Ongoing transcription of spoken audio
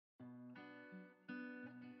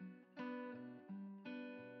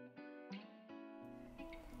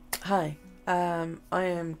Hi, I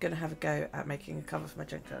am going to have a go at making a cover for my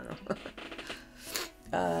junk journal.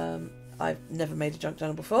 I've never made a junk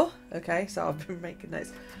journal before, okay, so I've been making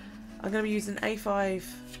notes. I'm going to be using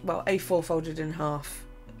A4 folded in half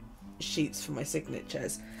sheets for my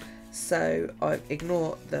signatures, so I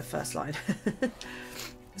ignore the first line.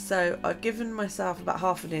 So I've given myself about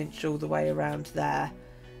 ½ an inch all the way around there,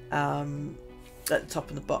 at the top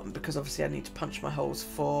and the bottom, because obviously I need to punch my holes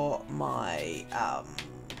for my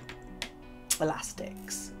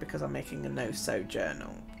elastics, because I'm making a no-sew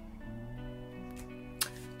journal.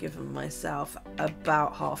 Given myself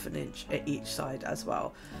about ½ an inch at each side as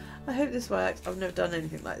well. I hope this works. I've never done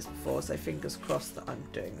anything like this before, so fingers crossed that I'm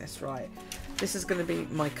doing this right. This is going to be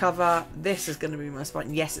my cover. This is going to be my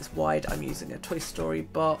spine. Yes, it's wide. I'm using a Toy Story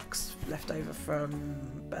box left over from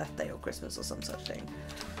birthday or Christmas or some such thing.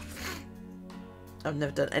 I've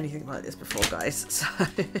never done anything like this before, guys. So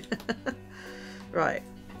right,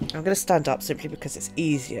 I'm going to stand up simply because it's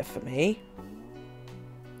easier for me.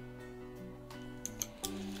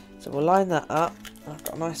 So we'll line that up. I've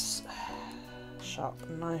got a nice sharp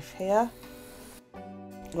knife here.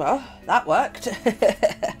 Well, that worked.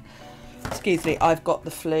 Excuse me, I've got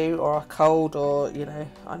the flu or a cold, or you know,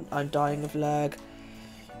 I'm dying of lurg.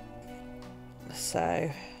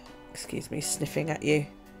 So, excuse me sniffing at you.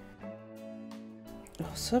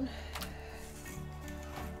 Awesome.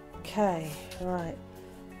 Okay, right.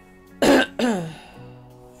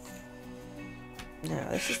 Now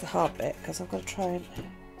this is the hard bit, because I've got to try and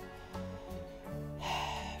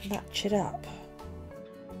match it up.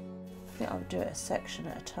 I think I'll do it a section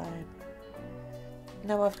at a time.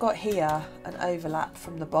 Now I've got here an overlap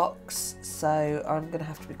from the box, so I'm going to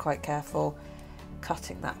have to be quite careful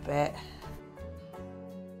cutting that bit.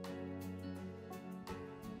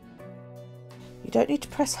 You don't need to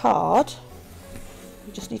press hard,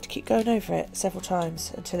 you just need to keep going over it several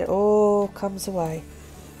times until it all comes away.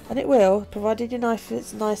 And it will, provided your knife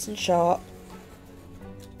is nice and sharp.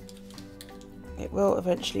 It will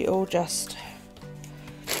eventually all just...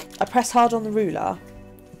 I press hard on the ruler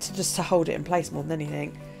to hold it in place more than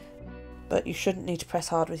anything, but you shouldn't need to press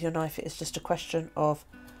hard with your knife. It is just a question of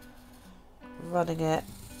running it.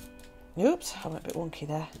 Oops, I went a bit wonky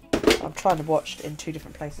there. I'm trying to watch in two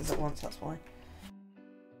different places at once, that's why.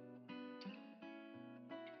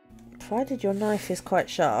 Provided your knife is quite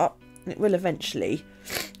sharp, it will eventually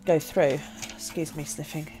go through. Excuse me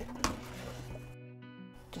sniffing.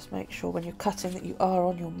 Just make sure when you're cutting that you are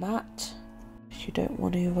on your mat. You don't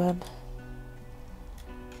want to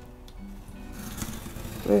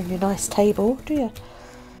ruin your nice table, do you?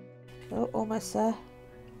 Oh, almost there.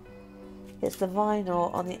 It's the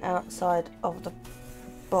vinyl on the outside of the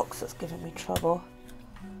box that's giving me trouble.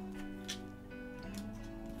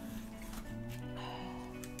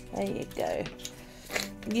 There you go.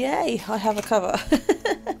 Yay, I have a cover.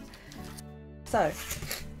 So,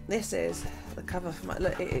 this is the cover for my...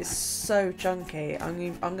 Look, it is so chunky. I'm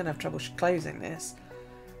going to have trouble closing this.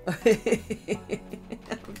 I'm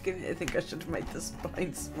beginning to think I should have made the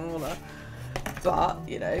spine smaller. But,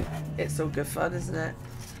 you know, it's all good fun, isn't it?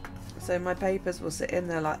 So my papers will sit in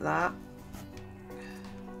there like that.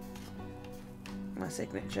 My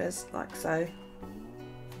signatures, like so.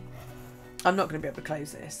 I'm not going to be able to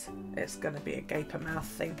close this. It's going to be a gaper mouth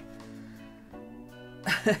thing.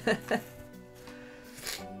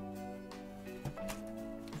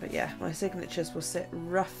 But yeah, my signatures will sit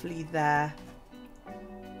roughly there.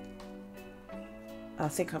 I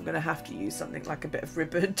think I'm going to have to use something like a bit of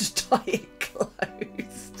ribbon to tie it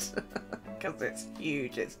closed. Because it's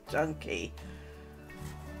huge, it's chunky.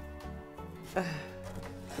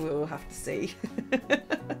 We'll have to see.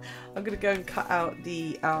 I'm going to go and cut out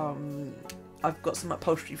the... I've got some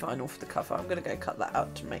upholstery vinyl for the cover. I'm going to go cut that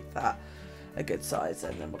out to make that a good size,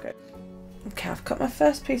 and then we'll go. Okay, I've cut my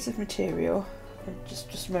first piece of material. I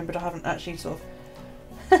just remembered I haven't actually sort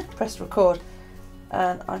of pressed record,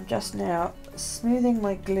 and I'm just now smoothing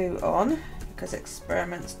my glue on, because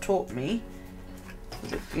experiments taught me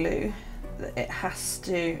with glue that it has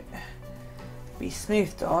to be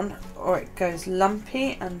smoothed on or it goes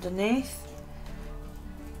lumpy underneath.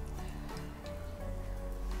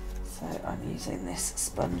 So I'm using this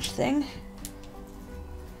sponge thing.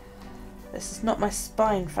 This is not my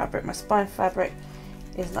spine fabric. My spine fabric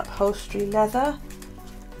is an upholstery leather.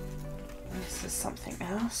 This is something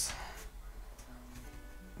else.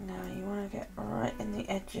 Now you want to get right in the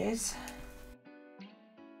edges.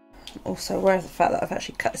 I'm also aware of the fact that I've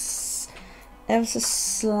actually cut ever so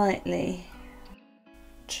slightly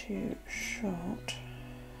too short.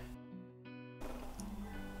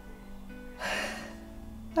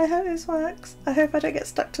 I hope this works. I hope I don't get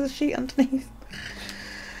stuck to the sheet underneath.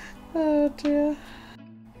 Oh dear.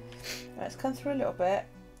 Right, it's come through a little bit,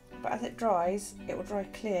 but as it dries, it will dry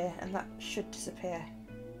clear and that should disappear.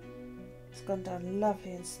 It's gone down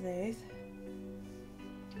lovely and smooth.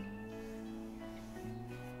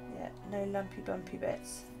 Yeah, no lumpy bumpy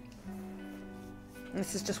bits. And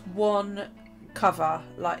this is just one cover,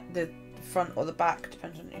 like the front or the back,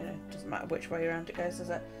 depends on, you know, doesn't matter which way around it goes, does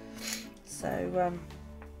it? So I'm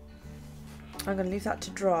going to leave that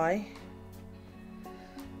to dry.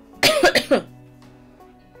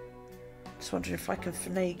 Just wondering if I can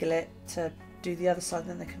finagle it to do the other side,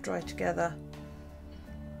 then they can dry together.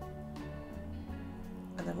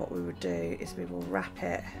 And then what we would do is we will wrap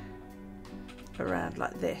it around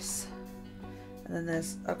like this. And then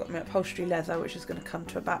I've got my upholstery leather, which is going to come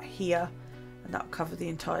to about here, and that'll cover the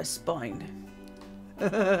entire spine.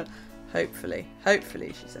 Hopefully,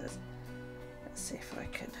 she says. Let's see if I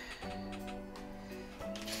can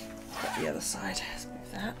get the other side. Let's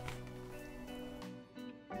move that.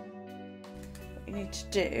 What you need to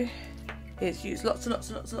do is use lots and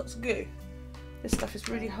lots of glue. This stuff is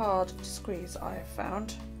really hard to squeeze, I have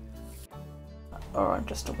found. Or I'm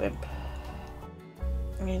just a wimp.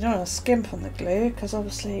 And you don't want to skimp on the glue, because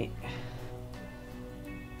obviously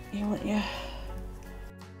you want your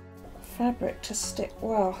fabric to stick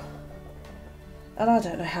well. And I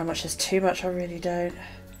don't know how much is too much, I really don't.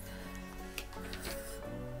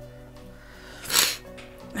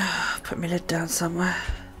 Put my lid down somewhere.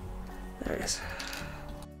 There it is.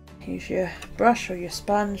 Use your brush or your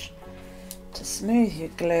sponge to smooth your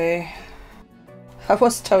glue. I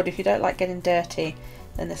was told if you don't like getting dirty,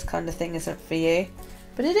 then this kind of thing isn't for you.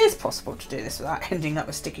 But it is possible to do this without ending up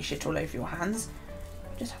with sticky shit all over your hands.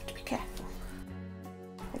 You just have to be careful.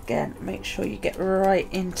 Again, make sure you get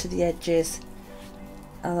right into the edges.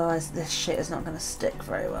 Otherwise this shit is not going to stick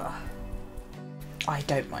very well. I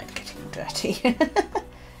don't mind getting dirty.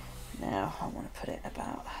 Now I want to put it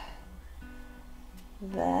about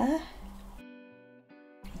there.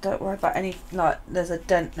 Don't worry about any, like, there's a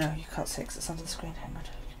dent. No, you can't see because it's under the screen. Hang on.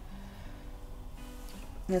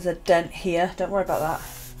 There's a dent here. Don't worry about that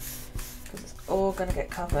because it's all going to get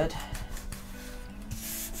covered.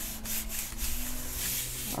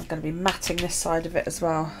 I'm going to be matting this side of it as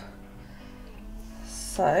well.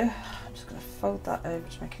 So I'm just going to fold that over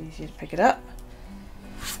to make it easier to pick it up.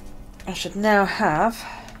 I should now have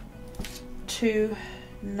two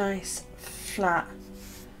nice flat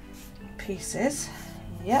pieces.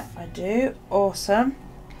 Yep, I do. Awesome.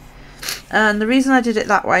 And the reason I did it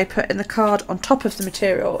that way, putting the card on top of the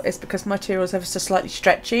material, is because my material is ever so slightly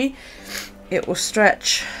stretchy. It will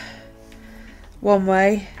stretch one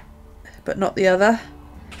way but not the other,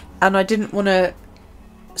 and I didn't want to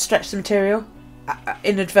stretch the material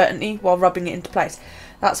inadvertently while rubbing it into place.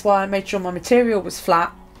 That's why I made sure my material was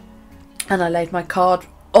flat and I laid my card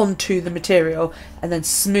onto the material and then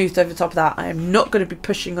smoothed over the top of that. I am not going to be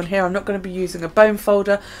pushing on here. I'm not going to be using a bone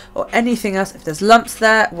folder or anything else. If there's lumps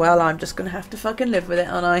there, well, I'm just going to have to fucking live with it,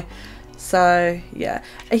 aren't I? So yeah,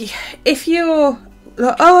 if you're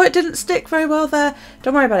like, oh, it didn't stick very well there,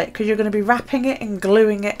 don't worry about it, because you're going to be wrapping it and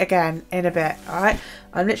gluing it again in a bit. All right,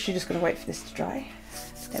 I'm literally just going to wait for this to dry,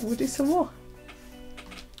 then we'll do some more.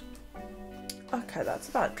 Okay, that's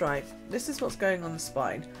about dry. This is what's going on the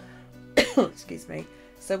spine. Excuse me.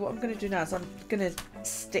 So what I'm going to do now is I'm going to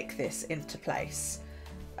stick this into place.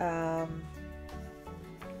 I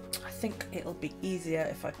think it'll be easier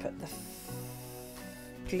if I put the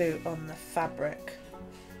glue on the fabric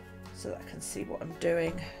so that I can see what I'm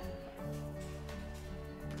doing.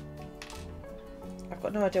 I've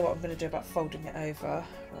got no idea what I'm going to do about folding it over.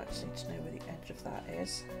 I just need to know where the edge of that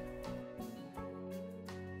is.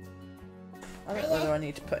 I don't know whether I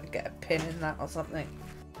need to get a pin in that or something.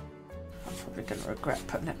 I'm probably going to regret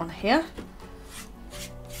putting it on here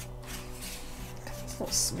because it's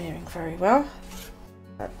not smearing very well.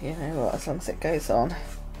 But you know what, as long as it goes on.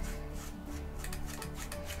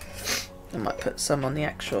 I might put some on the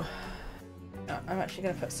actual... No, I'm actually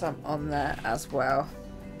going to put some on there as well.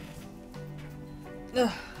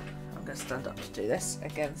 Ugh. I'm going to stand up to do this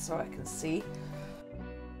again so I can see.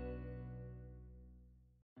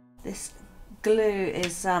 This glue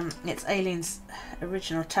is it's Aileen's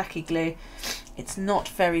original tacky glue. It's not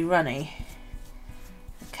very runny.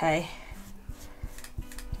 Okay,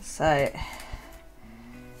 so I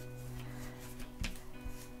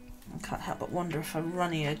can't help but wonder if a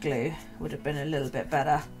runnier glue would have been a little bit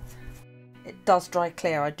better. It does dry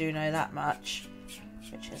clear, I do know that much,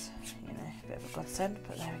 which is, you know, a bit of a godsend,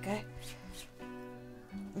 but there we go.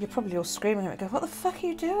 You're probably all screaming at me, go, what the fuck are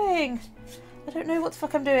you doing? I don't know what the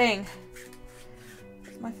fuck I'm doing.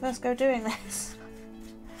 It's my first go doing this.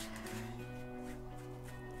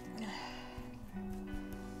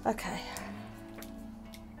 Okay.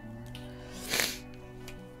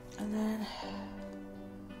 And then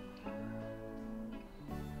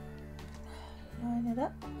line it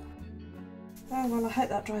up. Oh well, I hope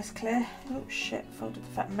that dries clear. Oh shit, folded the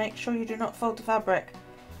fabric. Make sure you do not fold the fabric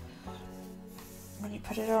when you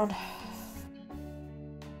put it on.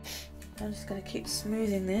 I'm just going to keep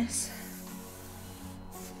smoothing this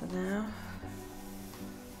for now.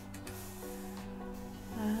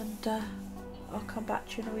 And I'll come back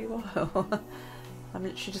to you in a wee while. I'm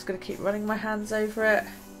literally just going to keep running my hands over it.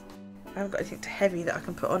 I haven't got anything too heavy that I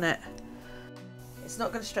can put on it. It's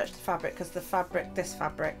not going to stretch the fabric because the fabric, this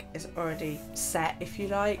fabric, is already set, if you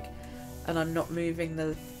like, and I'm not moving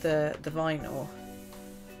the vinyl,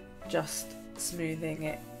 just smoothing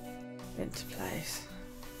it into place.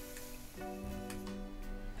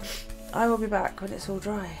 I will be back when it's all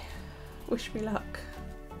dry. Wish me luck.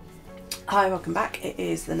 Hi, welcome back. It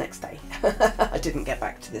is the next day. I didn't get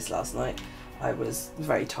back to this last night. I was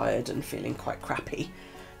very tired and feeling quite crappy.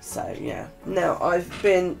 So yeah, now I've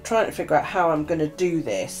been trying to figure out how I'm going to do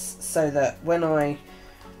this so that when I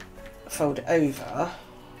fold it over,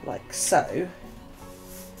 like so,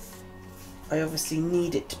 I obviously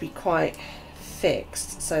need it to be quite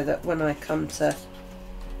fixed so that when I come to,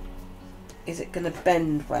 is it going to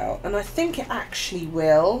bend well? And I think it actually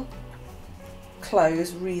will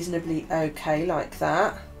close reasonably okay like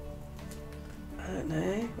that. I don't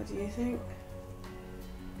know, what do you think?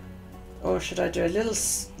 Or should I do a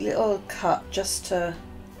little cut just to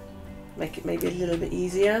make it maybe a little bit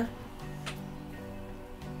easier?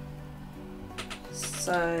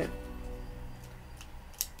 So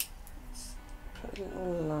let's put a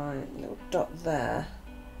little line, a little dot there.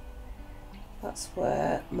 That's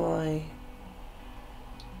where my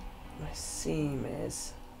seam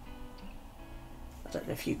is. I don't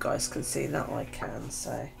know if you guys can see that. I can.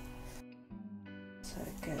 So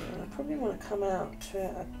again, I probably want to come out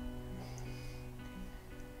to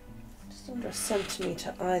just under a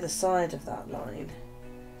centimetre either side of that line,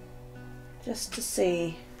 just to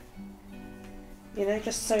see, you know,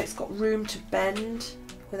 just so it's got room to bend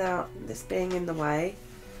without this being in the way.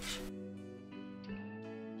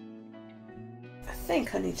 I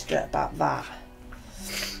think I need to do it about that.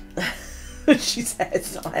 She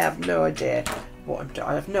says, I have no idea what I'm doing.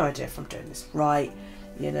 I have no idea if I'm doing this right,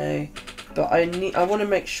 you know. But I want to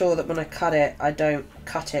make sure that when I cut it, I don't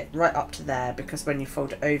cut it right up to there, because when you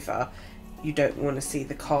fold it over, you don't want to see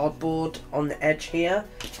the cardboard on the edge here.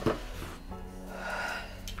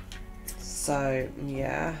 So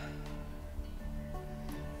yeah.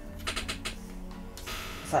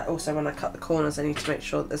 So also when I cut the corners, I need to make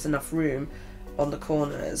sure that there's enough room on the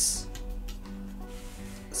corners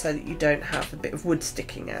so that you don't have a bit of wood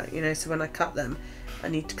sticking out, you know. So when I cut them, I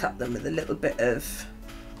need to cut them with a little bit of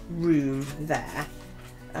room there,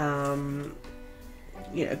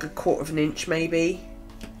 you know, a good 1/4 of an inch maybe.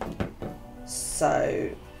 So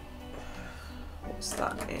what's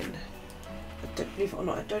that in? I don't, believe it or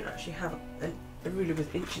not, I don't actually have a ruler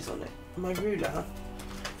with inches on it. My ruler,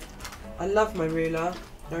 I love my ruler,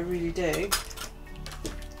 I really do.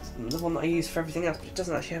 It's the one that I use for everything else, but it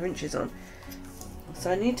doesn't actually have inches on.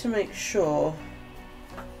 So I need to make sure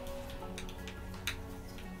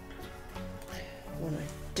when I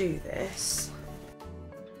do this.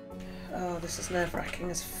 Oh, this is nerve-wracking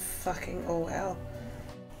as fucking all hell.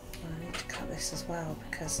 I need to cut this as well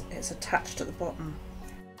because it's attached at the bottom.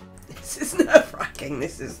 This is nerve-wracking.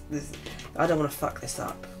 This. I don't want to fuck this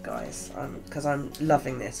up, guys, because I'm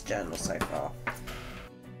loving this journal so far.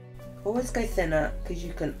 Always go thinner, because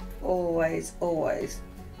you can always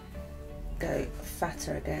go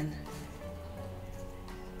fatter again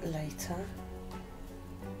later.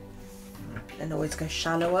 And always go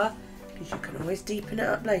shallower, because you can always deepen it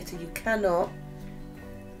up later. You cannot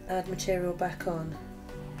add material back on.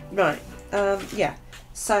 Right, yeah,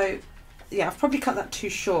 so yeah, I've probably cut that too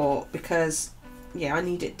short because, yeah, I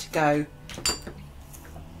need it to go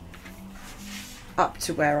up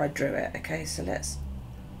to where I drew it. Okay, so let's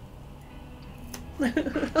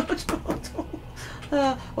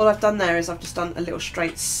all I've done there is I've just done a little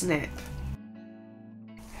straight snip.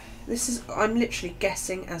 This is, I'm literally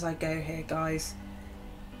guessing as I go here, guys.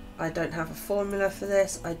 I don't have a formula for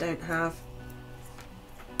this. I don't have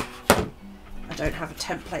a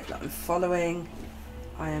template that I'm following.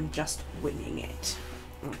 I am just winging it.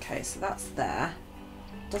 Okay, so that's there.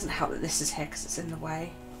 Doesn't help that this is here because it's in the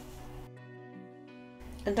way.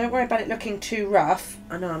 And don't worry about it looking too rough.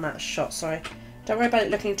 I know I'm out of shot, sorry. Don't worry about it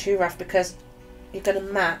looking too rough because you're going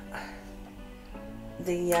to mat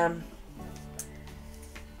the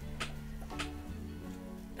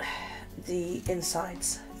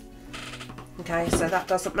insides. Okay, so that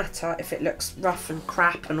doesn't matter if it looks rough and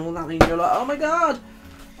crap and all that, and you're like, oh my god.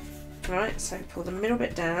 Right, so pull the middle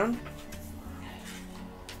bit down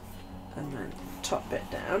and then top bit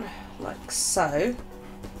down like so.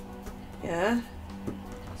 Yeah,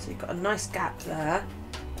 so you've got a nice gap there,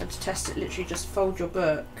 and to test it, literally just fold your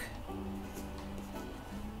book.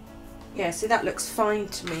 Yeah, see, that looks fine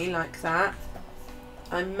to me like that.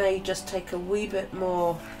 I may just take a wee bit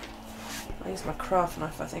more. I use my craft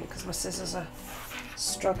knife, I think, because my scissors are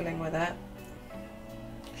struggling with it.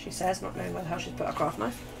 She says, not knowing how she's put a craft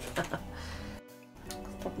knife. The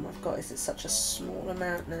problem I've got is it's such a small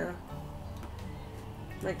amount now.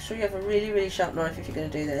 Make sure you have a really, really sharp knife if you're going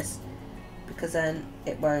to do this, because then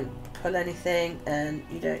it won't pull anything, and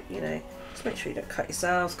you don't, you know, just make sure you don't cut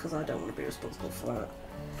yourselves, because I don't want to be responsible for that.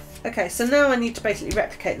 Okay, so now I need to basically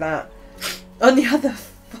replicate that on the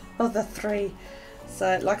other three.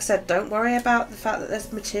 So, like I said, don't worry about the fact that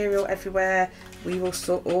there's material everywhere. We will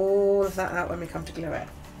sort all of that out when we come to glue it.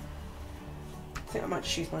 I think I might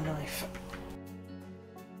just use my knife.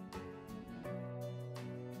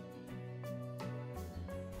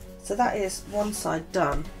 So that is one side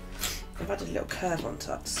done. I've added a little curve on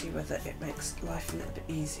top to see whether it makes life a little bit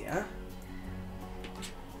easier.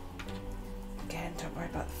 Again, don't worry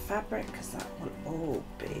about the fabric, because that will all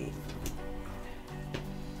be...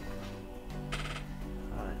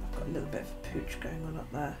 a little bit of a pooch going on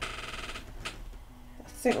up there. I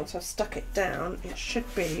think once I've stuck it down, it should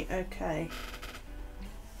be okay.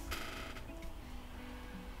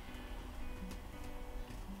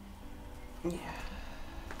 Yeah.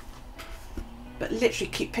 But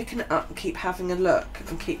literally keep picking it up and keep having a look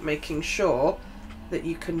and keep making sure that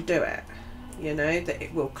you can do it. You know, that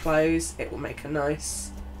it will close, it will make a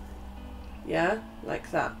nice, yeah,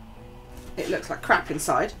 like that. It looks like crap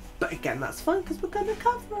inside, but again, that's fine, because we're going to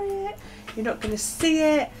cover it. You're not going to see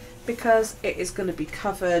it, because it is going to be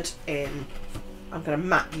covered in... I'm going to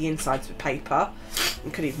mat the insides with paper.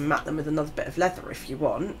 You could even mat them with another bit of leather if you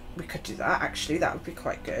want. We could do that, actually. That would be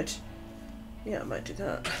quite good. Yeah, I might do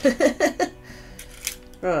that.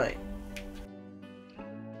 Right.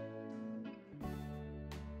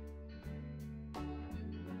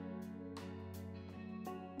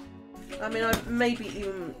 I mean, maybe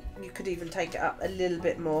even you could even take it up a little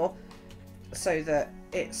bit more so that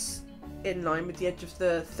it's in line with the edge of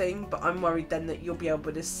the thing, but I'm worried then that you'll be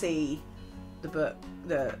able to see the book,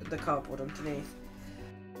 the cardboard underneath.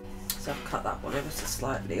 So I've cut that one ever so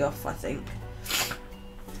slightly off, I think.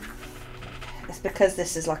 It's because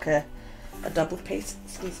this is like a double piece.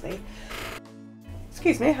 Excuse me.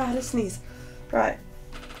 Excuse me, I had a sneeze. Right.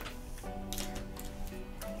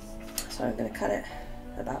 So I'm going to cut it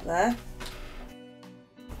about there.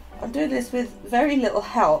 I'm doing this with very little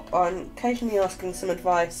help. I'm occasionally asking some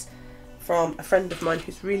advice from a friend of mine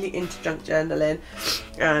who's really into junk journaling,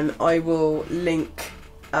 and I will link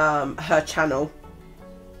her channel.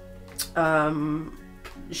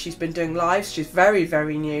 She's been doing lives. She's very,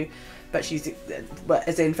 very new, but she's, well,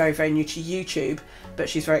 as in very, very new to YouTube, but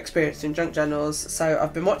she's very experienced in junk journals. So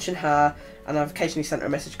I've been watching her, and I've occasionally sent her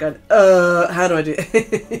a message going, how do I do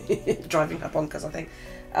it? Driving her bonkers, I think.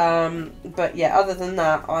 But yeah, other than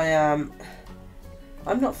that, I'm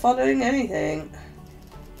not following anything.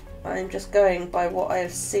 I'm just going by what I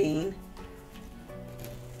have seen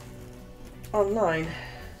online.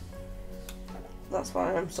 That's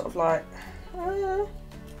why I'm sort of like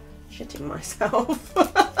shitting myself.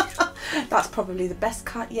 That's probably the best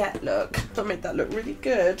cut yet. Look, I made that look really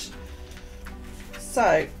good.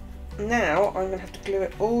 So now I'm gonna have to glue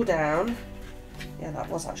it all down. Yeah, that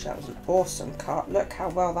was an awesome cut. Look how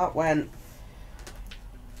well that went.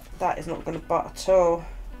 That is not going to butt at all.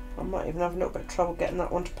 I might even have a little bit of trouble getting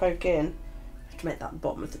that one to poke in. Have to make that the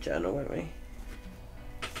bottom of the journal, won't we?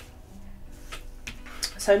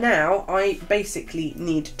 So now I basically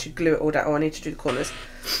need to glue it all down. Oh, I need to do the corners.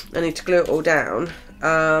 I need to glue it all down.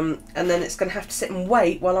 And then it's going to have to sit and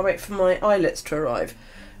wait while I wait for my eyelets to arrive.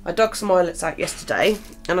 I dug some eyelets out yesterday,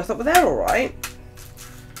 and I thought, well, they're alright,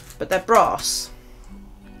 but they're brass.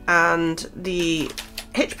 And the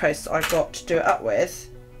hitch posts I've got to do it up with,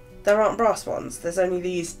 there aren't brass ones. There's only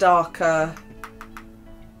these darker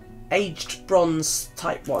aged bronze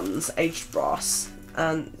type ones, aged brass,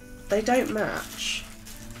 and they don't match.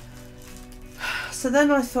 So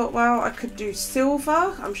then I thought, well, I could do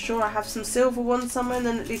silver. I'm sure I have some silver ones somewhere, and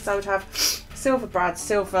then at least I would have silver brads,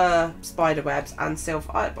 silver spider webs, and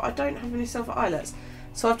silver but I don't have any silver eyelets.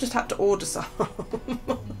 So I've just had to order some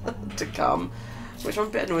to come, which I'm a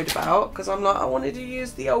bit annoyed about, because I'm like, I wanted to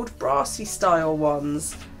use the old brassy style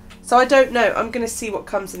ones. So I don't know. I'm going to see what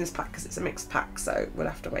comes in this pack, because it's a mixed pack, so we'll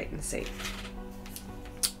have to wait and see.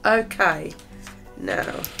 Okay,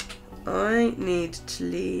 now I need to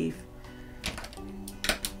leave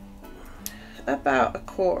about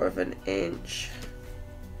 1/4 of an inch,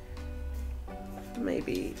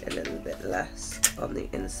 maybe a little bit less, on the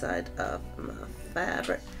inside of my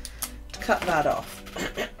fabric to cut that off.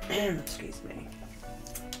 Excuse me.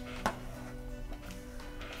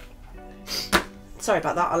 Sorry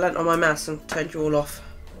about that, I leant on my mouse and turned you all off.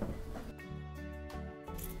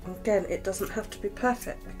 Again, it doesn't have to be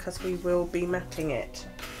perfect because we will be matting it.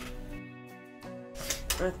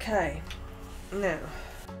 Okay, now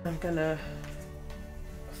I'm gonna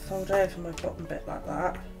fold over my bottom bit like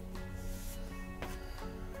that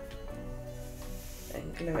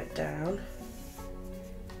and glue it down.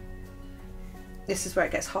 This is where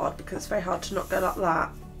it gets hard because it's very hard to not go like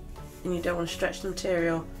that and you don't want to stretch the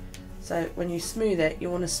material. So when you smooth it,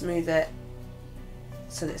 you want to smooth it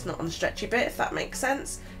so that it's not on the stretchy bit, if that makes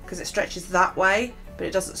sense, because it stretches that way but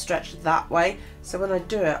it doesn't stretch that way. So when I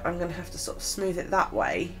do it, I'm going to have to sort of smooth it that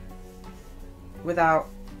way without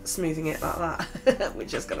smoothing it like that,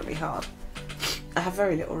 which is going to be hard. I have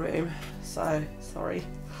very little room, so sorry.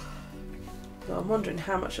 So I'm wondering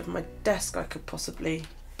how much of my desk I could possibly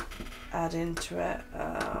add into it.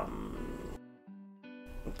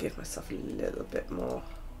 Give myself a little bit more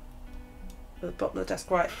at the bottom of the desk.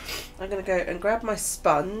 Right, I'm going to go and grab my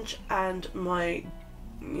sponge and my,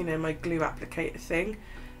 my glue applicator thing,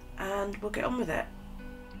 and we'll get on with it.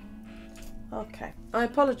 Okay, I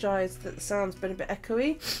apologise that the sound's been a bit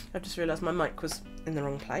echoey. I've just realised my mic was in the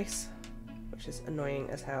wrong place, which is annoying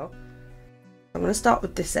as hell. I'm going to start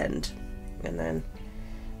with this end and then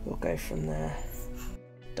we'll go from there.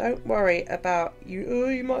 Don't worry about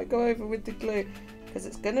you might go over with the glue because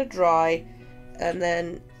it's going to dry and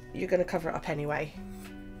then you're going to cover it up anyway,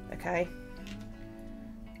 okay?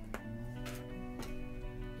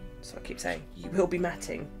 So I keep saying you will be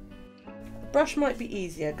matting. The brush might be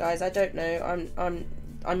easier, guys. I don't know.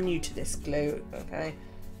 I'm new to this glue, okay?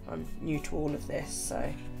 I'm new to all of this, so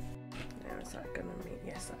now is that going to meet?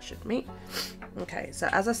 Yes, that should meet. Okay, so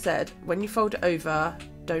as I said, when you fold it over,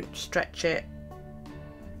 don't stretch it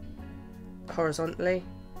horizontally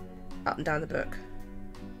up and down the book.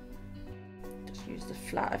 Just use the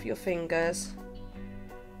flat of your fingers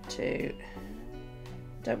to,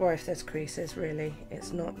 don't worry if there's creases, really,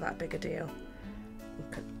 it's not that big a deal. You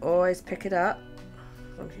can always pick it up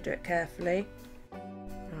as long as you do it carefully.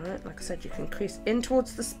 Alright, like I said, you can crease in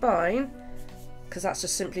towards the spine because that's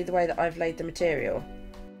just simply the way that I've laid the material.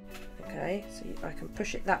 Okay, so I can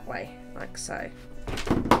push it that way, like so.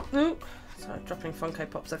 Ooh, sorry, dropping Funko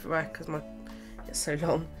Pops everywhere because it's so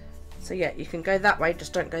long. So yeah, you can go that way,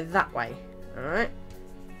 just don't go that way. Alright,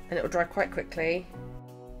 and it will dry quite quickly.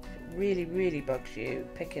 If it really, really bugs you,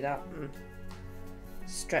 pick it up and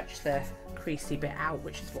stretch the creasy bit out,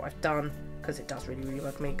 which is what I've done because it does really, really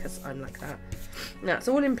bug me because I'm like that. Now it's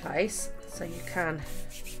all in place, so you can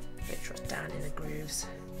make sure it's down in the grooves,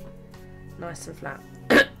 nice and flat.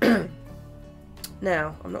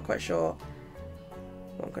 Now, I'm not quite sure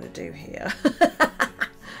what I'm going to do here.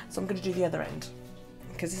 So I'm going to do the other end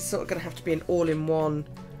because it's sort of going to have to be an all-in-one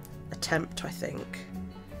attempt, I think.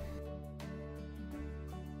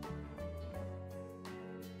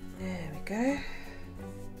 There we go.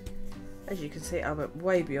 As you can see, I went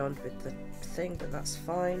way beyond with the thing, but that's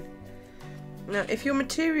fine. Now, if your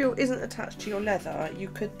material isn't attached to your leather, you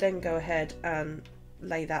could then go ahead and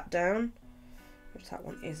lay that down, which that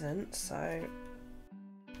one isn't, so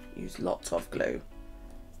use lots of glue.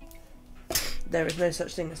 There is no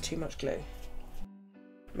such thing as too much glue.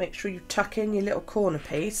 Make sure you tuck in your little corner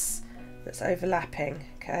piece that's overlapping,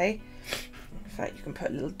 okay? In fact, you can put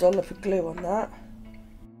a little dollop of glue on that.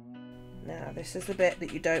 Now, this is the bit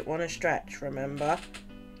that you don't want to stretch, remember?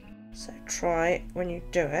 So try, when you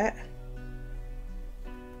do it,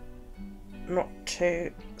 not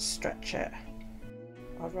to stretch it.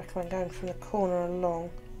 I'd recommend going from the corner along.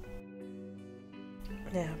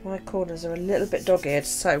 Now, my corners are a little bit dogged,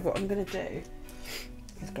 so what I'm going to do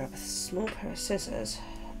is grab a small pair of scissors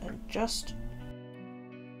and just,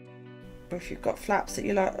 if you've got flaps that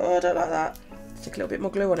you're like, oh, I don't like that, stick a little bit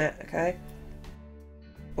more glue on it, okay?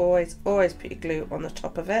 Always put your glue on the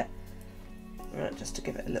top of it, right, just to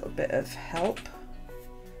give it a little bit of help.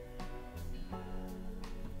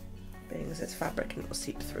 Being as it's fabric and it will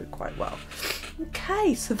seep through quite well.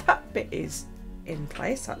 Okay, so that bit is in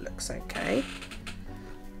place, that looks okay.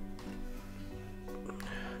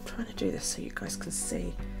 I'm trying to do this so you guys can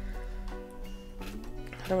see.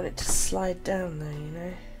 I don't want it to slide down there, you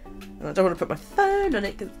know. And I don't want to put my phone on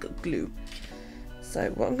it because it's got glue. So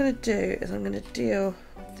what I'm going to do is I'm going to deal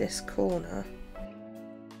this corner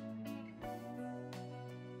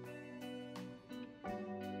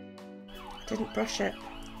Didn't brush it.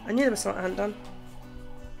 I knew there was something I hadn't done.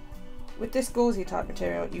 With this gauzy type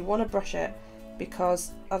material, you want to brush it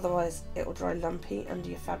because otherwise it will dry lumpy under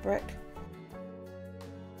your fabric.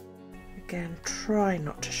 Again, try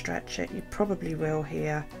not to stretch it. You probably will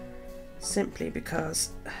here, simply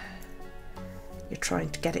because you're trying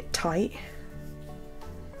to get it tight.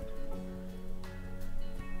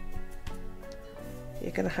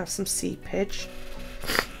 You're going to have some seepage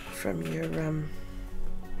from your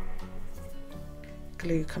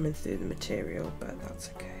glue coming through the material, but that's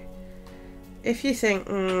okay. If you think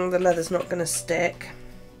the leather's not going to stick,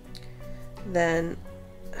 then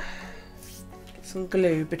get some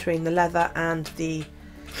glue between the leather and the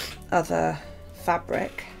other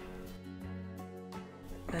fabric,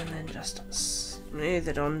 and then just smooth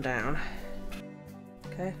it on down.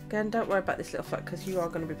 Okay, again, don't worry about this little foot because you are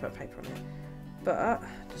going to be putting paper on it. But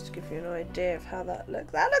just to give you an idea of how that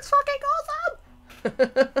looks, fucking awesome!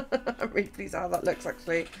 I'm really pleased how that looks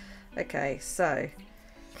actually. Okay, so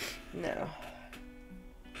now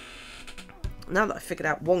that I've figured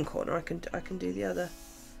out one corner, I can do the other.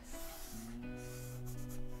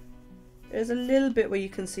 There's a little bit where you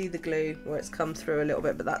can see the glue where it's come through a little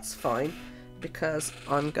bit, but that's fine because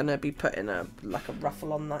I'm gonna be putting a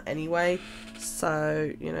ruffle on that anyway.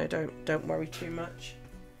 So you know, don't worry too much.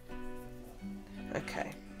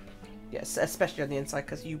 Okay. Yes, especially on the inside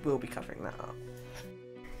because you will be covering that up.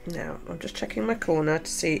 Now I'm just checking my corner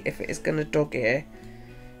to see if it is going to dog ear.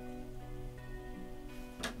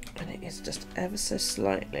 And it is just ever so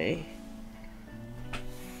slightly.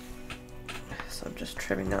 So I'm just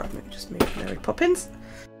trimming that. Let me just move Mary Poppins.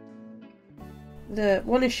 The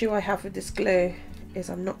one issue I have with this glue is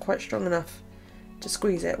I'm not quite strong enough to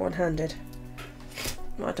squeeze it one-handed.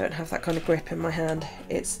 I don't have that kind of grip in my hand.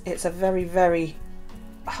 It's a very, very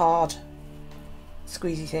hard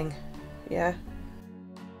squeezy thing. Yeah.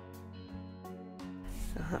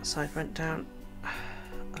 So that side went down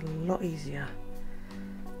a lot easier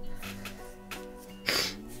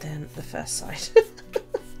than the first side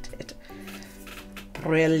did.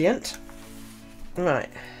 Brilliant. Right.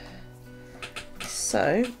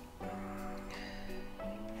 So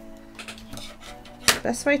the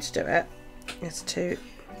best way to do it is to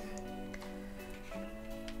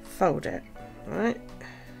fold it, right?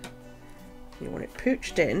 You want it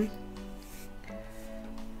pooched in.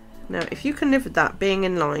 Now if you can live with that being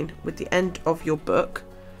in line with the end of your book,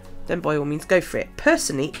 then by all means go for it.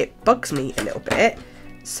 Personally, it bugs me a little bit,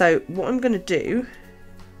 so what I'm going to do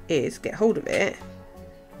is get hold of it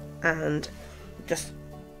and just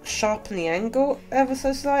sharpen the angle ever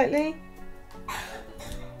so slightly.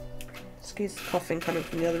 Excuse the coughing coming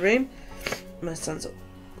from the other room. My son's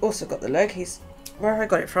also got the leg. He's where I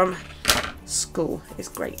got it from. School is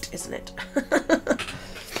great, isn't it?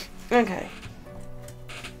 Okay.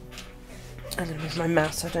 And then with my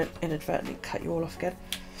mouse so I don't inadvertently cut you all off again.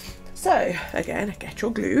 So again, get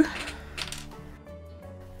your glue.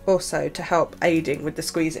 Also, to help aiding with the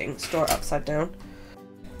squeezing, store it upside down,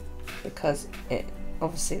 because it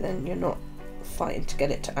obviously then you're not fighting to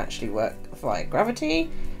get it to actually work via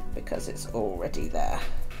gravity because it's already there.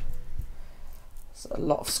 So a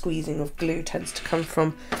lot of squeezing of glue tends to come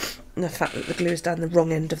from the fact that the glue is down the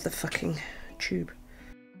wrong end of the fucking tube.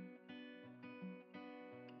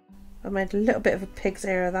 I made a little bit of a pig's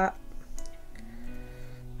ear of that.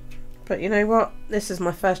 But you know what? This is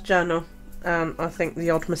my first journal. I think the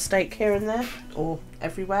odd mistake here and there, or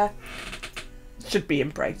everywhere, should be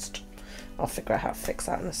embraced. I'll figure out how to fix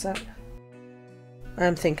that in a sec.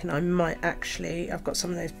 I'm thinking I might actually, I've got some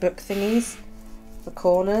of those book thingies, the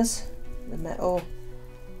corners, the metal.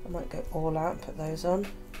 I might go all out and put those on,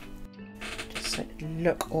 just so it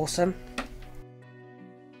look awesome.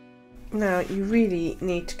 Now you really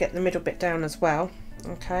need to get the middle bit down as well,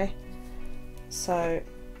 okay? So,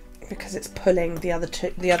 because it's pulling the other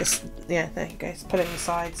two, yeah, there you go, it's pulling the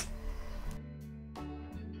sides.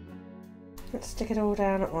 Let's stick it all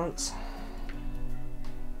down at once.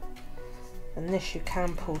 And this you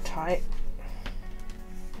can pull tight.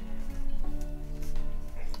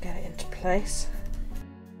 Get it into place.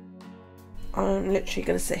 I'm literally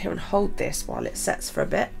going to sit here and hold this while it sets for a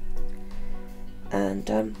bit. And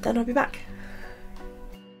then I'll be back.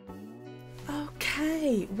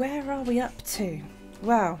 Okay, where are we up to?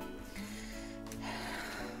 Well,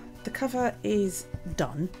 the cover is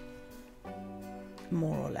done,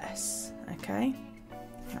 more or less, okay?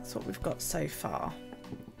 That's what we've got so far.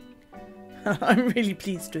 I'm really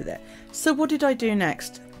pleased with it. So what did I do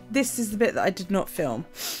next? This is the bit that I did not film.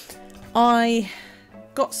 I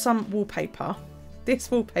got some wallpaper. This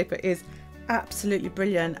wallpaper is absolutely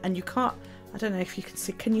brilliant, and you can't, I don't know if you can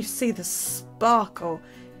see, can you see the sparkle?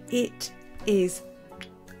 It is,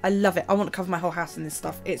 I love it. I want to cover my whole house in this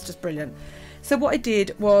stuff. It's just brilliant. So what I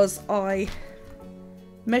did was I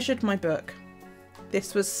measured my book.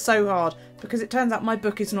 This was so hard because it turns out my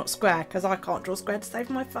book is not square because I can't draw square to save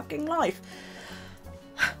my fucking life.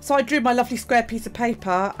 So I drew my lovely square piece of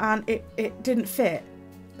paper and it didn't fit.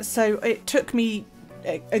 So it took me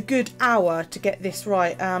a good hour to get this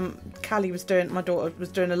right. Callie was doing, my daughter was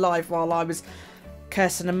doing a live while I was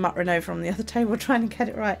cursing and muttering over on the other table trying to get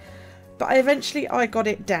it right. But eventually I got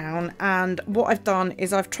it down, and what I've done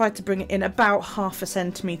is I've tried to bring it in about 1/2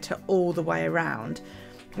 centimetre all the way around.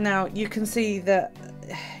 Now you can see that,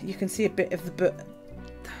 you can see a bit of the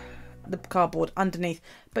cardboard underneath,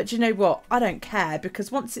 but do you know what? I don't care,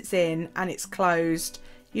 because once it's in and it's closed,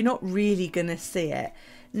 you're not really gonna see it.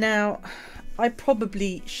 Now I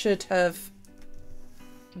probably should have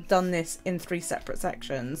done this in 3 separate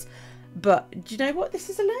sections, but do you know what? This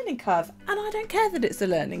is a learning curve, and I don't care that it's a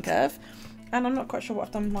learning curve. And I'm not quite sure what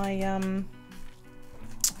I've done with my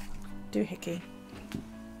doohickey.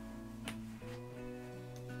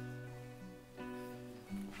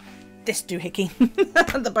 This doohickey,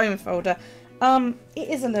 the bone folder. It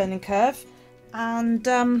is a learning curve, and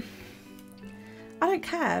I don't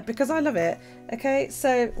care because I love it. Okay,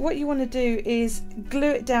 so what you want to do is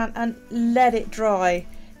glue it down and let it dry.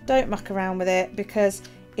 Don't muck around with it because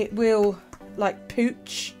it will like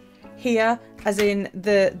pooch here, as in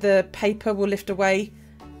the paper will lift away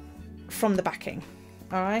from the backing.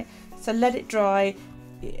 All right, so let it dry.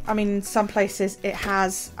 I mean, in some places it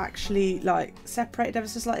has actually like separated ever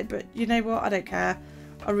so slightly, but you know what? I don't care.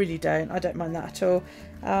 I really don't. I don't mind that at all.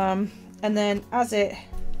 And then as it's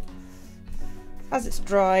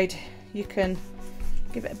dried, you can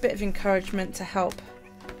give it a bit of encouragement to help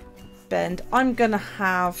bend. I'm gonna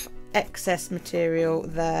have excess material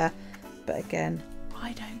there, but again,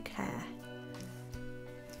 I don't care.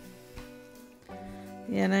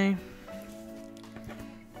 You know,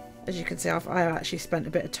 as you can see, I've actually spent a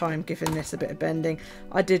bit of time giving this a bit of bending.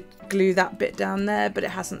 I did glue that bit down there, but it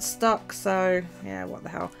hasn't stuck, so yeah, what the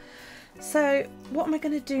hell. So what am I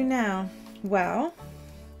going to do now? Well,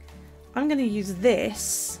 I'm going to use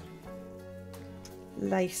this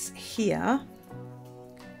lace here.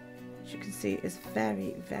 As you can see, it's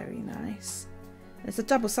very, very nice. It's a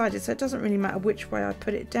double-sided, so it doesn't really matter which way I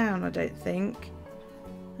put it down, I don't think.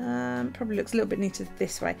 Probably looks a little bit neater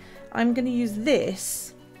this way. I'm going to use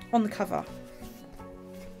this on the cover,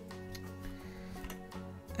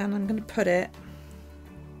 and I'm going to put it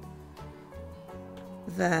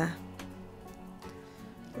there,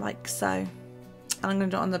 like so. And I'm going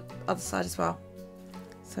to do it on the other side as well.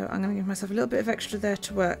 So I'm going to give myself a little bit of extra there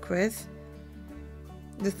to work with.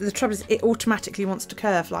 The trouble is it automatically wants to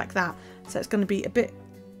curve like that, so it's going to be a bit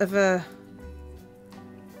of a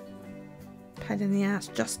pain in the ass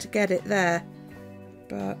just to get it there,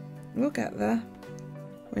 but we'll get there.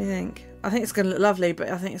 What do you think? I think it's going to look lovely, but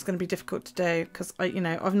I think it's going to be difficult to do because you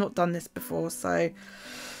know, I've not done this before, so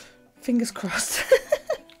fingers crossed.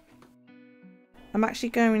 I'm actually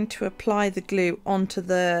going to apply the glue onto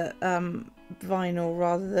the vinyl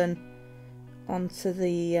rather than onto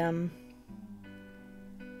the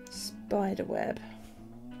spider web,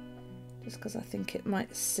 just because I think it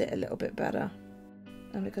might sit a little bit better,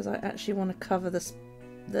 and because I actually want to cover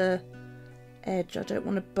the edge. I don't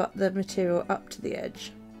want to butt the material up to the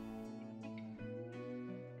edge.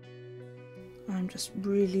 I'm just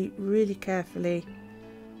really, really carefully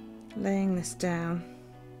laying this down,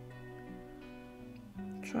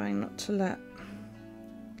 trying not to let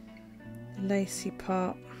the lacy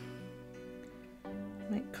part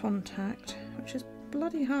make contact, which is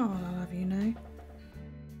bloody hard, I'll have you know.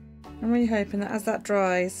 I'm really hoping that as that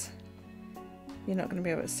dries, you're not going to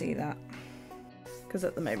be able to see that, because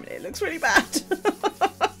at the moment it looks really bad.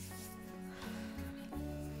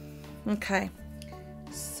 Okay,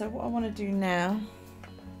 so what I want to do now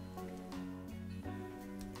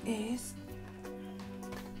is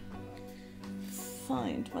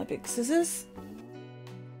find my big scissors.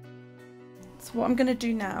 So what I'm going to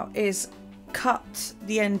do now is cut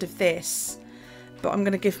the end of this, but I'm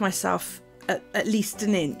going to give myself at least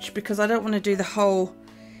an inch, because I don't want to do the whole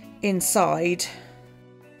inside.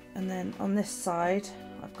 And then on this side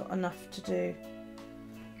I've got enough to do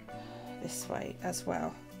this way as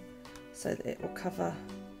well, so that it will cover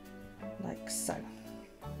like so.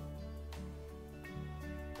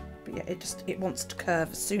 But yeah, it wants to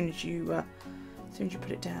curve as soon as you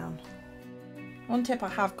put it down. One tip I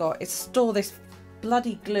have got is store this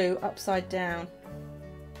bloody glue upside down.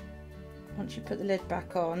 Once you put the lid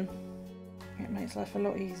back on, it makes life a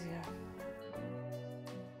lot easier.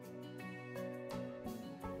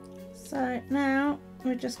 So now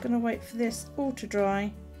we're just going to wait for this all to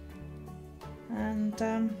dry, and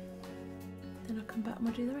then I'll come back and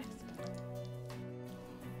we'll do the rest.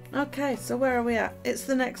 Okay, so where are we at? It's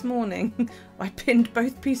the next morning. I pinned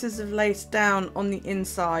both pieces of lace down on the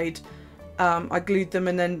inside. I glued them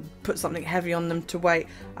and then put something heavy on them to wait.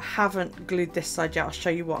 I haven't glued this side yet. I'll show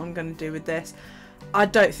you what I'm going to do with this. I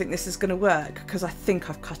don't think this is going to work because I think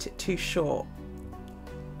I've cut it too short.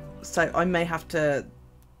 So I may have to,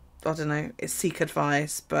 I don't know, it's seek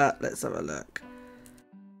advice, but let's have a look.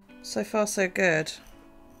 So far so good.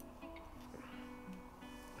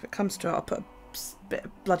 If it comes to it, I'll put a bit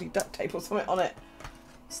of bloody duct tape or something on it.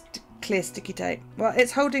 Clear sticky tape. Well,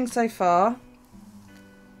 it's holding so far.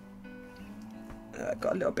 It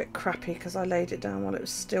got a little bit crappy because I laid it down while it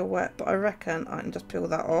was still wet, but I reckon I can just peel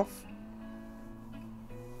that off.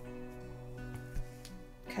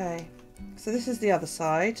 Okay, so this is the other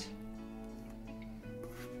side.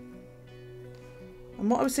 And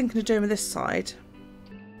what I was thinking of doing with this side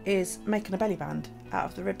is making a belly band out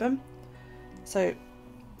of the ribbon. So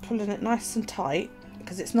pulling it nice and tight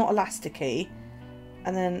because it's not elasticy,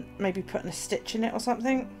 and then maybe putting a stitch in it or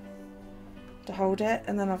something to hold it,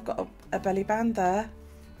 and then I've got a belly band there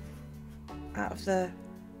out of the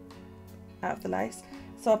lace.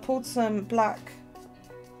 So I pulled some black,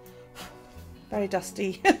 very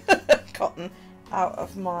dusty cotton out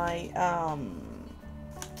of my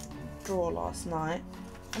drawer last night,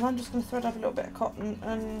 and I'm just going to thread up a little bit of cotton,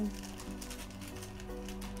 and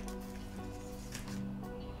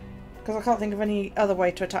because I can't think of any other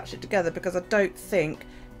way to attach it together because I don't think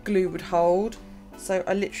glue would hold. So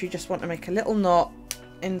I literally just want to make a little knot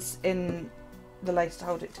in the lace to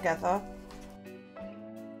hold it together.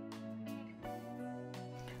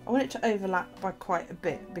 I want it to overlap by quite a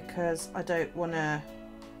bit because I don't want to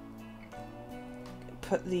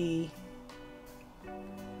put the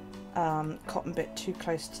cotton bit too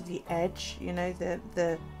close to the edge, you know,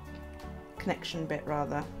 the connection bit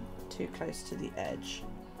rather, too close to the edge.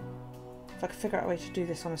 If I could figure out a way to do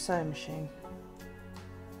this on a sewing machine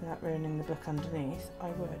without ruining the book underneath, I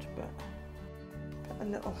would, but put a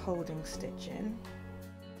little holding stitch in.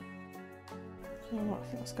 You know what, I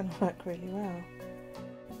think that's going to work really well.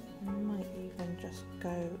 I might even just go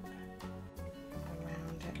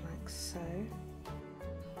around it like so.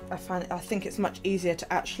 I think it's much easier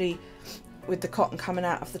to actually, with the cotton coming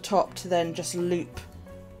out of the top, to then just loop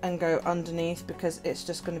and go underneath, because it's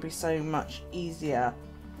just going to be so much easier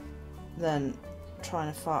than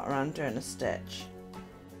trying to fart around doing a stitch.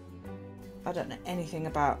 I don't know anything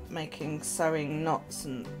about making sewing knots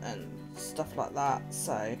and stuff like that,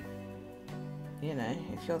 so you know,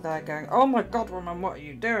 if you're there going, oh my god woman, what are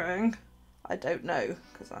you doing? I don't know,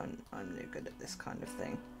 because I'm no good at this kind of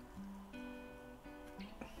thing.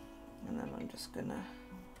 And then I'm just gonna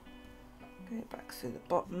go back through the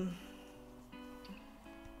bottom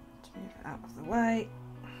to move it out of the way,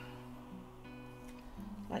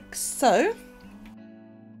 like so.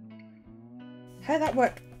 Hey, that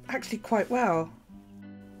worked actually quite well.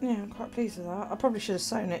 Yeah, I'm quite pleased with that. I probably should have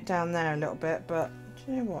sewn it down there a little bit, but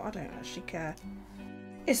do you know what? I don't actually care.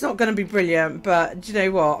 It's not going to be brilliant, but do you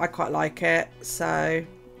know what? I quite like it, so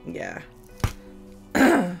yeah.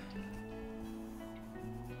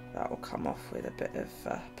 That will come off with a bit of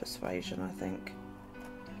persuasion, I think.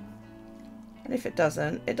 And if it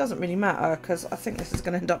doesn't really matter, because I think this is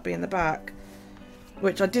going to end up being the back,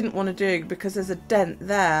 which I didn't want to do because there's a dent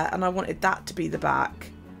there and I wanted that to be the back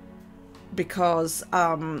because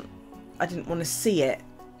I didn't want to see it.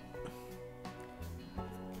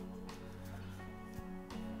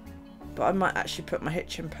 But I might actually put my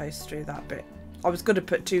hitching post through that bit. I was going to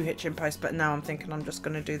put 2 hitching posts, but now I'm thinking I'm just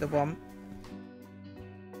going to do the one.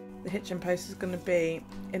 The hitching post is going to be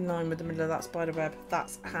in line with the middle of that spider web.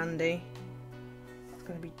 That's handy. It's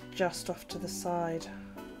going to be just off to the side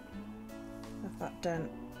of that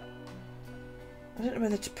dent. I don't know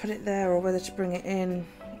whether to put it there or whether to bring it in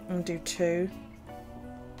and do 2.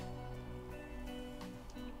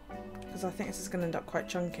 Because I think this is going to end up quite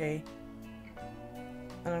chunky.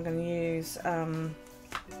 And I'm going to use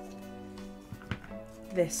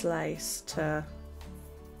this lace to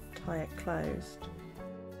tie it closed.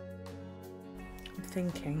 I'm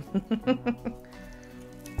thinking.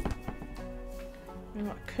 You know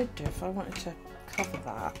what I could do if I wanted to cover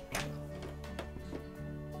that.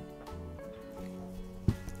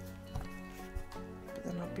 But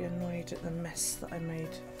then I'll be annoyed at the mess that I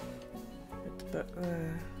made with the book.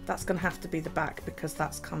 That's going to have to be the back because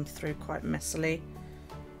that's come through quite messily.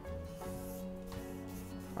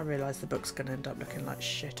 I realise the book's going to end up looking like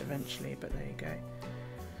shit eventually, but there you go.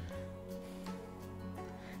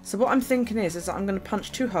 So what I'm thinking is that I'm going to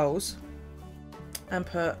punch 2 holes and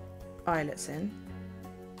put eyelets in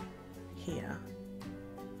here,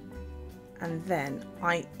 and then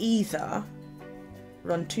I either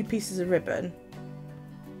run 2 pieces of ribbon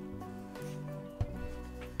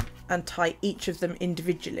and tie each of them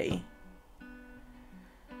individually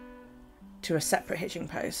to a separate hitching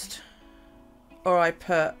post, or I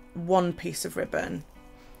put 1 piece of ribbon,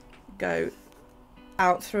 go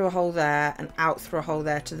out through a hole there and out through a hole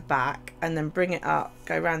there to the back, and then bring it up,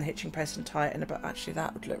 go around the hitching post and tie it in a bit. Actually,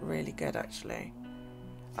 that would look really good, actually.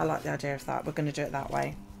 I like the idea of that. We're going to do it that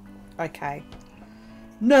way. Okay.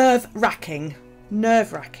 Nerve-wracking.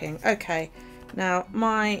 Nerve-wracking. Okay. Now,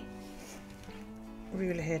 my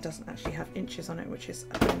ruler here doesn't actually have inches on it, which is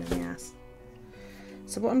a pain in the ass.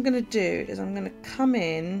 So what I'm going to do is I'm going to come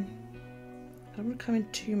in. I don't want to come in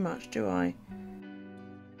too much, do I?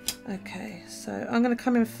 Okay, so I'm going to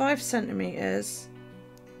come in 5 centimetres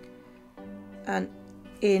and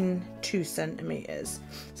in 2 centimetres.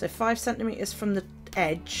 So 5 centimetres from the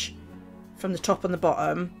edge, from the top and the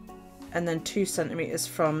bottom, and then 2 centimetres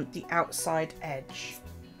from the outside edge.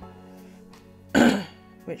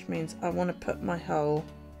 Which means I want to put my hole,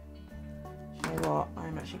 you know what,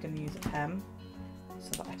 I'm actually going to use a pen so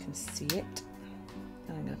that I can see it.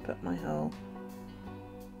 And I'm going to put my hole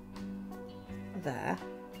there.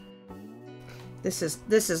 This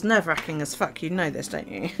is nerve-wracking as fuck, you know this, don't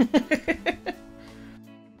you?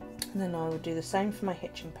 And then I will do the same for my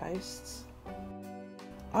hitching posts.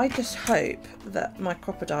 I just hope that my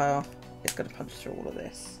crocodile is going to punch through all of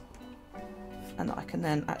this, and that I can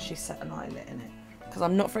then actually set an eyelet in it, because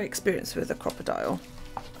I'm not very experienced with a crocodile.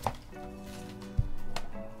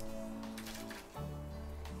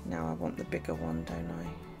 Now I want the bigger one, don't I?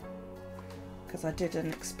 Because I did an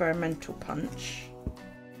experimental punch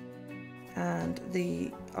and the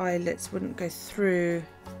eyelets wouldn't go through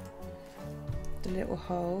the little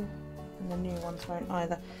hole, and the new ones won't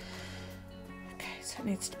either. Okay, so it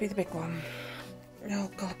needs to be the big one. Oh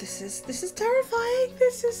god, this is terrifying.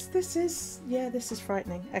 This is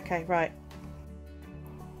frightening. Okay, right.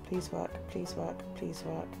 Please work, please work, please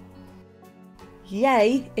work.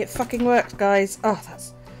 Yay, it fucking worked, guys. Oh,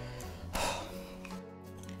 that's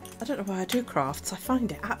I don't know why I do crafts. I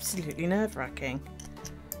find it absolutely nerve-wracking.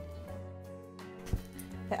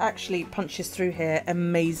 It actually punches through here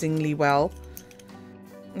amazingly well.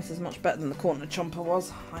 This is much better than the corner chomper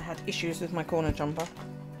was. I had issues with my corner chomper.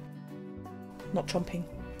 Not chomping.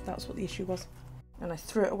 That was what the issue was. And I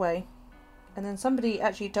threw it away. And then somebody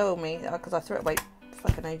actually told me, because I threw it away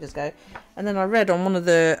fucking ages ago, and then I read on one of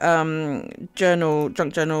the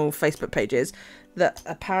junk journal Facebook pages that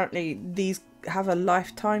apparently these have a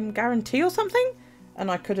lifetime guarantee or something, and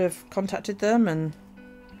I could have contacted them and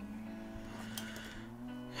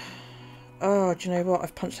oh, do you know what?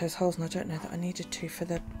 I've punched those holes and I don't know that I needed to for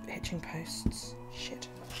the hitching posts. Shit.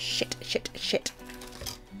 Shit, shit, shit.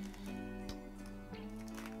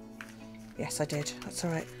 Yes, I did. That's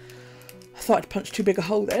alright. I thought I'd punched too big a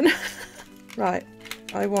hole then. Right.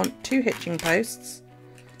 I want 2 hitching posts.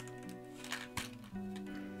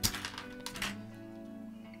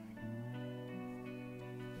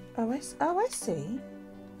 Oh, I see.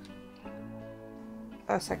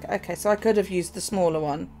 Oh, okay, so I could have used the smaller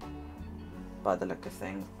one by the look of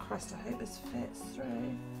things. Christ, I hope this fits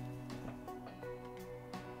through.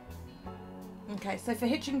 Okay, so for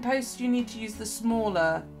hitching posts you need to use the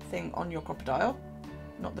smaller thing on your crocodile,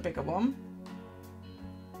 not the bigger one.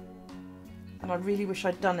 And I really wish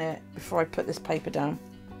I'd done it before I put this paper down,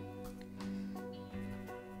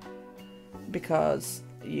 because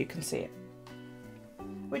you can see it.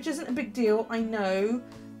 Which isn't a big deal, I know,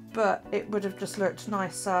 but it would have just looked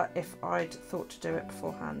nicer if I'd thought to do it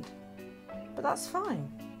beforehand. But that's fine.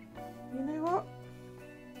 You know what?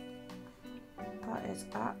 That is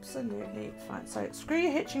absolutely fine. So screw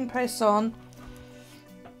your hitching posts on.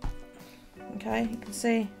 Okay, you can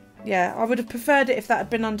see. Yeah, I would have preferred it if that had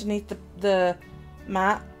been underneath the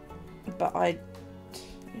mat, but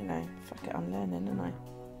you know, fuck it, I'm learning, aren't I?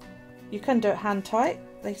 You can do it hand tight.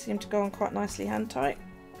 They seem to go on quite nicely hand tight.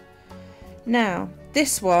 Now,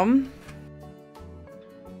 this one,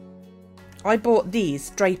 I bought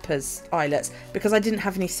these Draper's eyelets because I didn't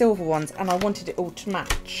have any silver ones and I wanted it all to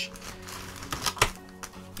match.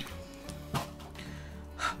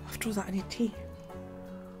 After all that, I need tea.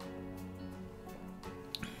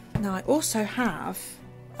 Now, I also have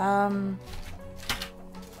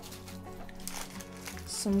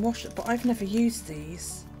some wash, but I've never used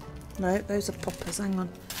these. No, those are poppers, hang on.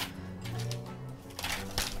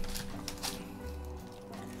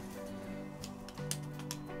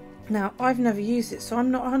 Now, I've never used it, so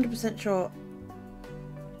I'm not 100% sure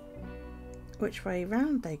which way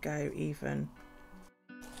round they go even.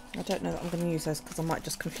 I don't know that I'm going to use those because I might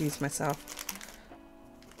just confuse myself.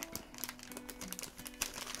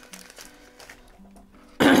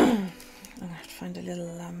 I'm going to have to find a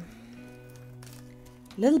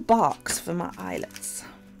little box for my eyelets.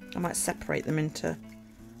 I might separate them into...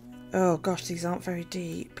 Oh gosh, these aren't very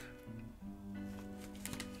deep.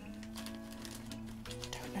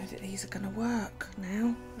 Don't know that these are going to work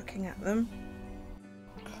now, looking at them.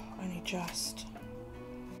 Only just.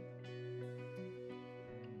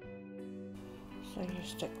 So you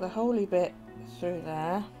stick the holy bit through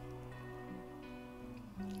there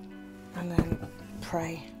and then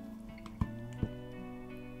pray.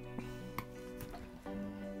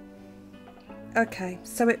 Okay,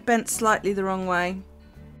 so it bent slightly the wrong way.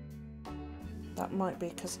 That might be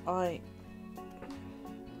because I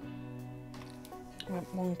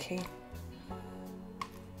went wonky.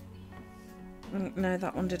 No,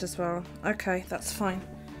 that one did as well. Okay, that's fine.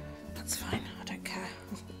 That's fine, I don't care.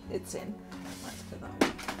 It's in. Let's put that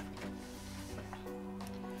one.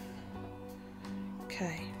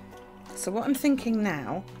 Okay, so what I'm thinking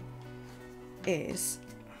now is,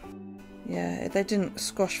 yeah, they didn't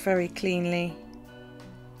squash very cleanly.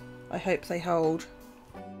 I hope they hold.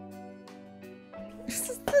 This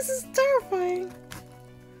is terrifying.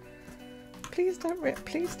 Please don't rip,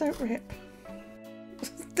 please don't rip.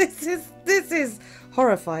 This is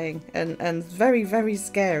horrifying and very, very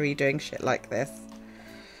scary doing shit like this.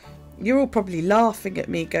 You're all probably laughing at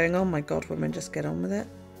me going, oh my god, woman, just get on with it.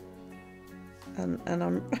 And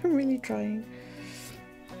I'm really trying.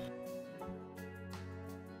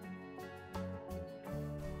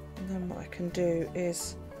 And then what I can do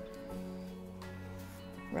is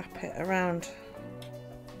wrap it around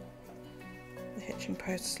the hitching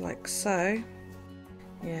posts like so.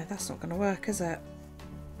 Yeah, that's not going to work, is it?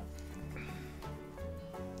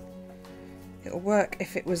 It'll work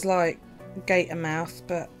if it was like gator mouth,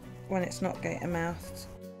 but when it's not gator mouthed,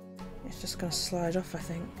 it's just going to slide off, I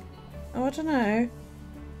think. Oh, I don't know.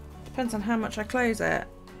 Depends on how much I close it.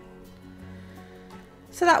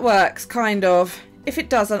 So that works, kind of. If it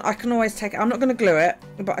doesn't, I can always take it. I'm not going to glue it,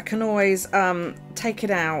 but I can always take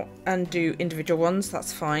it out and do individual ones.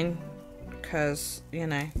 That's fine, because, you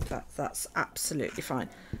know, that's absolutely fine.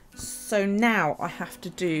 So now I have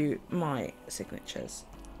to do my signatures.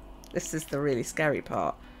 This is the really scary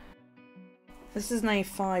part. This is an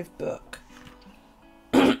A5 book.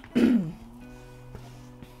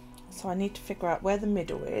 So I need to figure out where the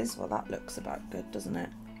middle is. Well, that looks about good, doesn't it?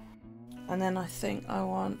 And then I think I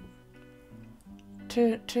want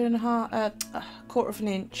a quarter of an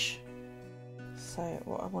inch. So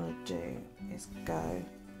what I want to do is go.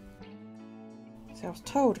 So I was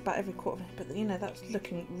told about every quarter of an inch, but you know, that's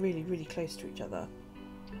looking really, really close to each other.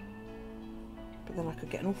 But then I could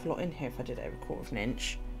get an awful lot in here if I did it every quarter of an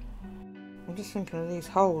inch. I'm just thinking of these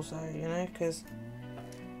holes though, you know, because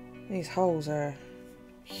these holes are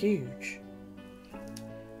huge.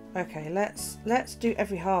 Okay, let's do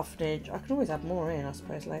every half an inch. I can always add more in, I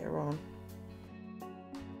suppose, later on.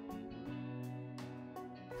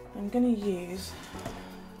 I'm going to use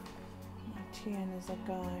my TN as a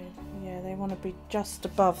guide. Yeah, they want to be just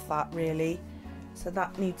above that, really. So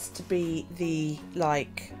that needs to be the,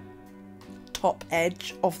 like, top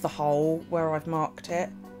edge of the hole where I've marked it.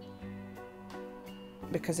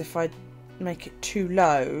 Because if I make it too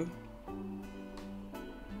low,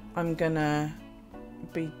 I'm going to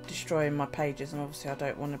be destroying my pages, and obviously I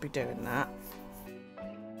don't want to be doing that.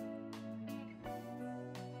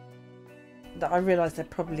 I realise they're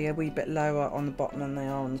probably a wee bit lower on the bottom than they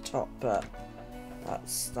are on the top, but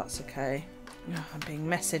that's okay. Oh, I'm being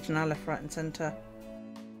messaged now left, right and centre.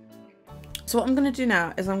 So what I'm going to do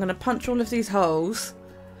now is I'm going to punch all of these holes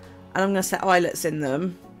and I'm going to set eyelets in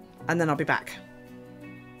them, and then I'll be back.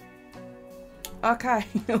 Okay,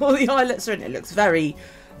 all the eyelets are in. It looks very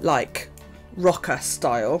like rocker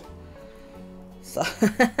style. So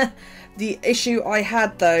the issue I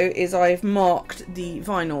had though is I've marked the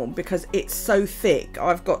vinyl because it's so thick.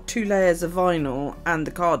 I've got 2 layers of vinyl and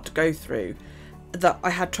the card to go through that I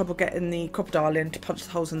had trouble getting the crocodile in to punch the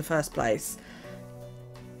holes in the first place.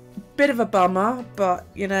 Bit of a bummer, but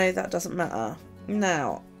you know, that doesn't matter.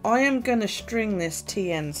 Now I am going to string this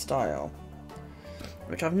TN style,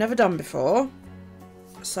 which I've never done before,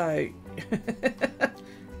 so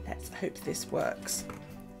let's hope this works.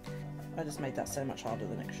 I just made that so much harder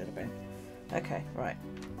than it should have been. Okay, right.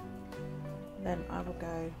 Then I will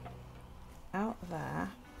go out there.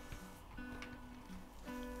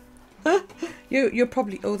 You're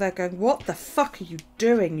probably all there going, what the fuck are you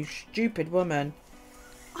doing, you stupid woman?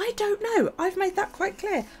 I don't know. I've made that quite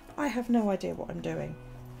clear. I have no idea what I'm doing.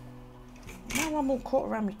 Now I'm all caught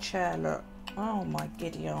around my chair, look. Oh my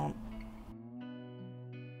giddy aunt.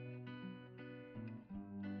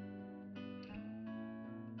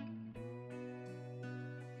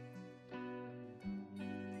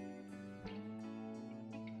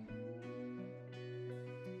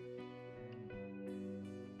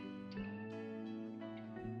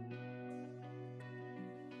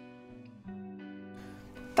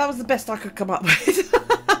 That was the best I could come up with.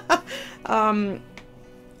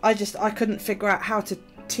 I couldn't figure out how to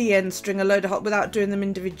TN string a load of hot without doing them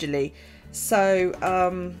individually. So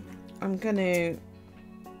I'm going to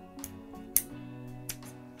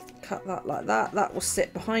cut that like that. That will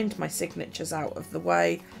sit behind my signatures out of the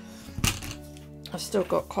way. I've still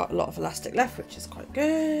got quite a lot of elastic left, which is quite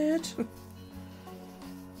good.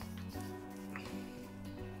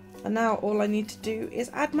 And now all I need to do is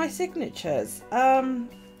add my signatures.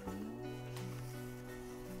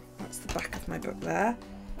 That's the back of my book there.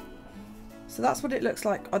 So that's what it looks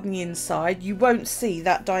like on the inside. You won't see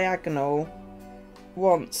that diagonal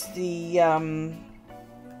once the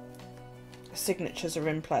signatures are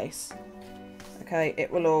in place. Okay,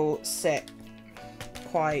 it will all sit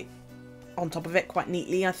quite on top of it quite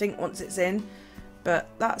neatly, I think, once it's in. But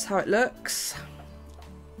that's how it looks.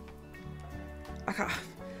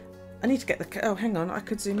 I need to get the... Oh, hang on. I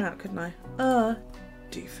could zoom out, couldn't I?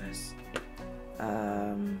 Doofus.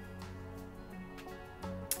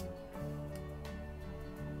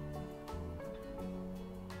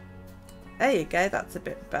 There you go. That's a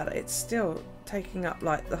bit better. It's still taking up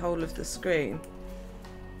like the whole of the screen.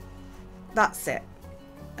 That's it.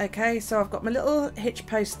 Okay, so I've got my little hitch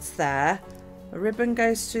posts there. A ribbon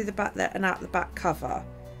goes through the back there and out the back cover.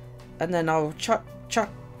 And then I'll chuck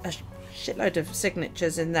a shitload of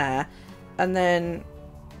signatures in there, and then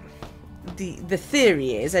the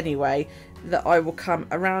theory is anyway that I will come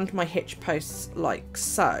around my hitch posts like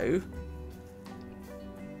so,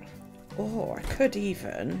 or I could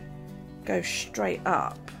even go straight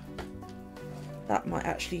up. That might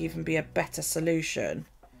actually even be a better solution,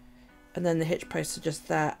 and then the hitch posts are just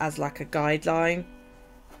there as like a guideline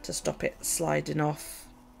to stop it sliding off.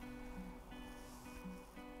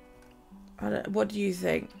 What do you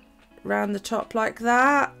think? Round the top like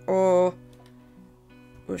that, or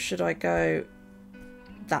should I go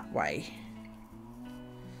that way?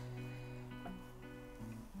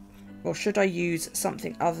 Or should I use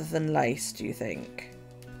something other than lace, do you think?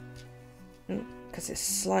 Because it's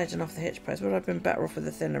sliding off the hitch post. Would I have been better off with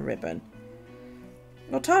a thinner ribbon?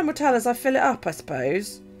 Well, time will tell as I fill it up, I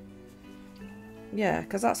suppose. Yeah,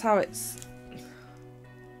 because that's how it's...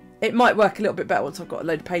 It might work a little bit better once I've got a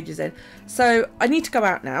load of pages in. So I need to go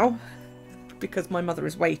out now because my mother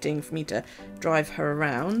is waiting for me to drive her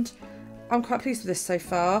around. I'm quite pleased with this so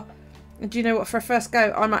far. And do you know what? For a first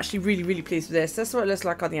go, I'm actually really, really pleased with this. That's what it looks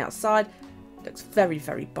like on the outside. It looks very,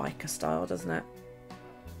 very biker style, doesn't it?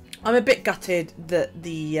 I'm a bit gutted that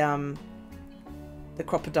the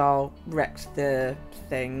crocodile wrecked the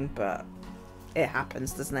thing, but it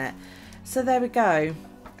happens, doesn't it? So there we go.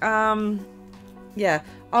 Yeah,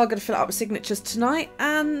 I'm going to fill it up with signatures tonight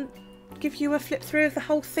and give you a flip through of the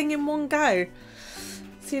whole thing in one go.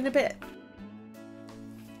 See you in a bit.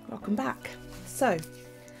 Welcome back. So,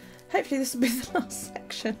 hopefully this will be the last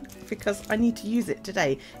section because I need to use it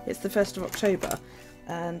today. It's the 1st of October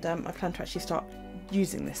and I plan to actually start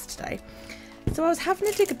using this today. So I was having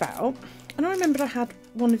a dig about and I remembered I had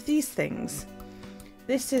one of these things.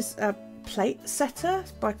 This is a plate setter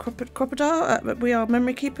by Crocodile. We Are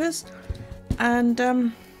Memory Keepers. And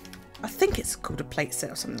I think it's called a plate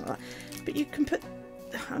set or something like that. But you can put...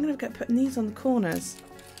 I'm going to go putting these on the corners.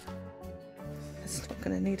 It's not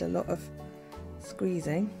going to need a lot of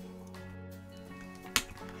squeezing.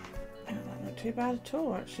 Oh, that's not too bad at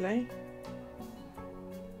all, actually.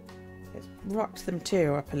 It's rocked the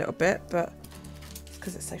material up a little bit, but it's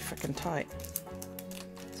because it's so freaking tight.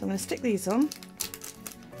 So I'm going to stick these on. And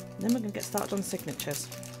then we're going to get started on signatures.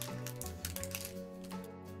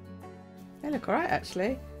 They look alright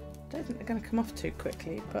actually. I don't think they're going to come off too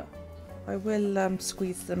quickly, but I will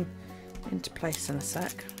squeeze them into place in a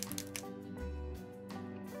sec.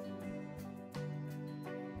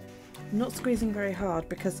 I'm not squeezing very hard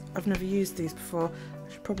because I've never used these before.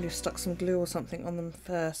 I should probably have stuck some glue or something on them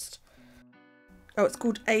first. Oh, it's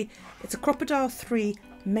called it's a Crocodile 3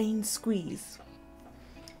 main squeeze.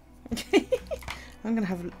 I'm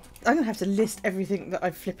gonna have to list everything that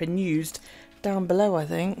I've flipping used down below, I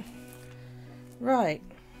think. Right,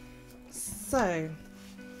 so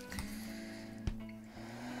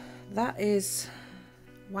that is,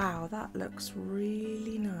 wow, that looks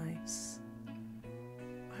really nice.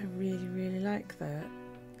 I really, really like that.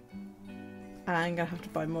 I'm gonna have to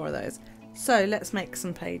buy more of those. So let's make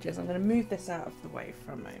some pages. I'm going to move this out of the way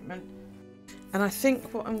for a moment. And I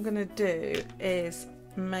think what I'm going to do is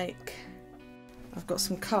make, I've got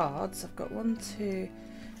some cards. I've got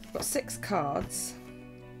I've got 6 cards,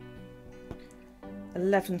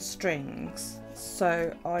 11 strings.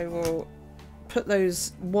 So I will put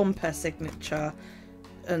those 1 per signature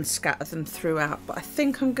and scatter them throughout. But I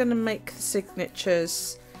think I'm going to make the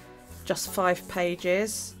signatures just 5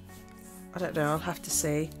 pages. I don't know, I'll have to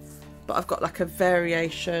see. But I've got like a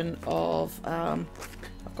variation of, I've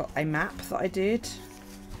got a map that I did,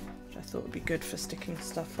 which I thought would be good for sticking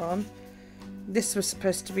stuff on. This was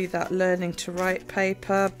supposed to be that learning to write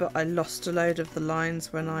paper, but I lost a load of the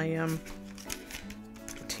lines when I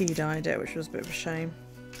tea-dyed it, which was a bit of a shame.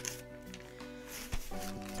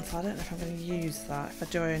 So I don't know if I'm going to use that. If I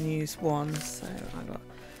do, I only use 1. So I got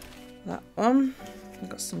that one. I've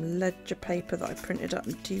got some ledger paper that I printed up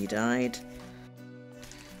and tea-dyed.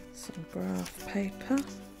 Some graph paper.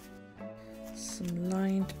 Some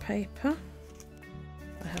lined paper.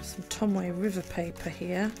 I have some Tomway River paper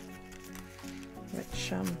here,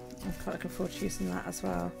 which I'm quite looking forward to using that as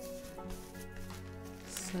well.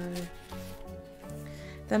 So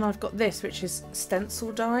then I've got this, which is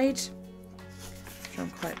stencil dyed, which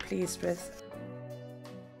I'm quite pleased with.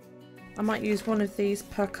 I might use one of these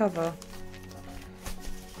per cover,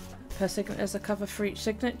 as a cover for each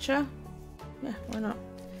signature. Yeah, why not?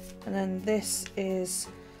 And then this is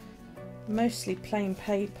mostly plain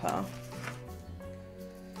paper.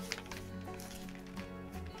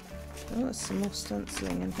 Oh, there's some more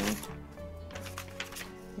stenciling in here.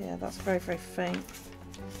 Yeah, that's very, very faint.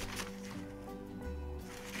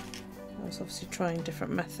 I was obviously trying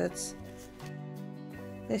different methods.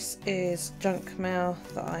 This is junk mail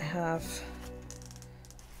that I have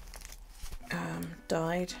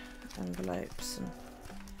dyed, envelopes and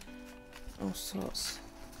all sorts.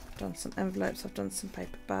 I've done some envelopes, I've done some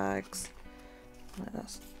paper bags. Right,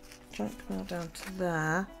 that's junk mail down to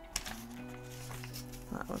there.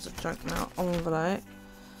 That was a junk mail envelope.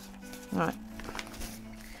 Right.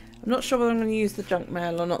 I'm not sure whether I'm going to use the junk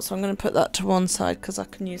mail or not, so I'm going to put that to one side because I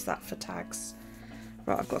can use that for tags.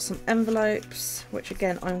 Right, I've got some envelopes, which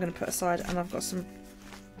again I'm going to put aside, and I've got some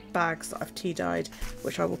bags that I've tea-dyed,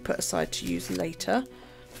 which I will put aside to use later.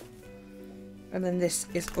 And then this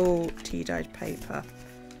is all tea-dyed paper.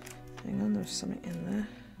 Hang on, there's something in there.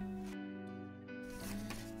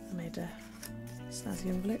 I made a snazzy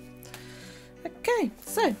envelope. Okay,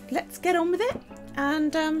 so let's get on with it,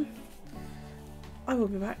 and I will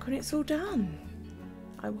be back when it's all done.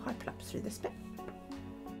 I will hyperlapse through this bit.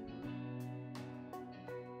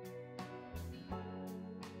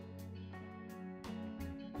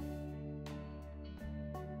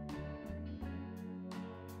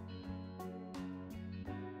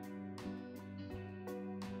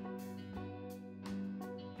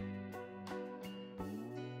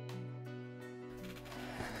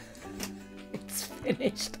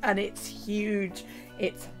 Finished, and it's huge,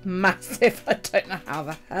 it's massive. I don't know how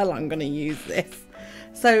the hell I'm going to use this.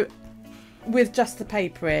 So with just the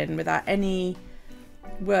paper in, without any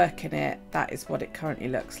work in it, that is what it currently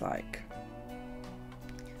looks like.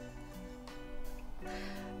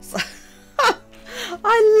 So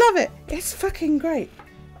I love it, it's fucking great.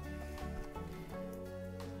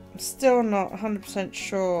 I'm still not 100%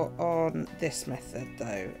 sure on this method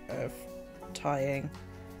though of tying.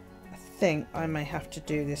 I think I may have to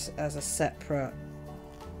do this as a separate,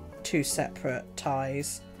 2 separate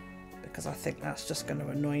ties, because I think that's just going to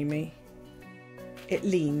annoy me. It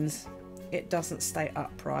leans, it doesn't stay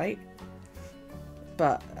upright,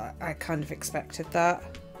 but I kind of expected that.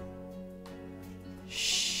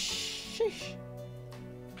 Sheesh.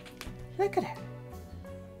 Look at it.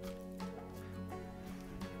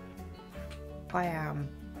 I am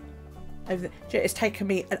over. It's taken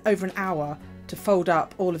me over an hour to fold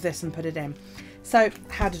up all of this and put it in. So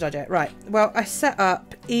how did I do it? Right, well, I set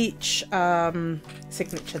up each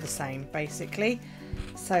signature the same basically,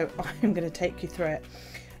 so I'm going to take you through it.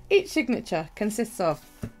 Each signature consists of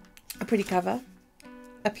a pretty cover,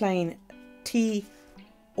 a plain tea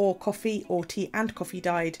or coffee or tea and coffee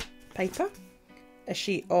dyed paper, a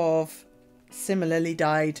sheet of similarly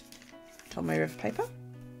dyed Tomway River paper,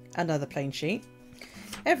 another plain sheet.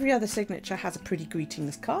 Every other signature has a pretty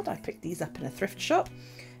greetings card. I picked these up in a thrift shop.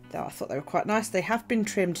 I thought they were quite nice. They have been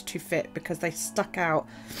trimmed to fit because they stuck out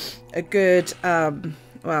a good,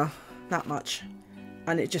 well, that much.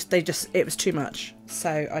 And it was too much.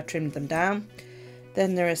 So I trimmed them down.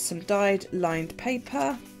 Then there is some dyed lined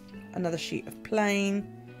paper, another sheet of plain,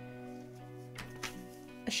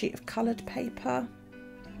 a sheet of coloured paper.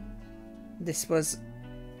 This was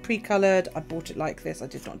pre-coloured. I bought it like this. I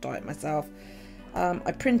did not dye it myself.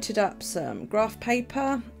 I printed up some graph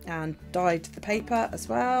paper and dyed the paper as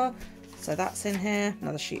well. So that's in here.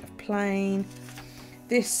 Another sheet of plain.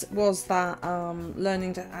 This was that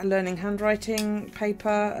learning handwriting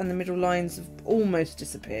paper, and the middle lines have almost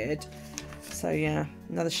disappeared. So yeah,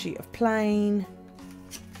 another sheet of plain,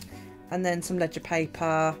 and then some ledger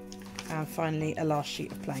paper, and finally a last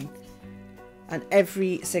sheet of plain. And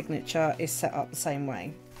every signature is set up the same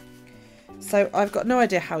way. So I've got no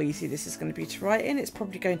idea how easy this is going to be to write in. It's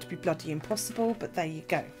probably going to be bloody impossible, but there you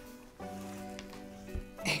go.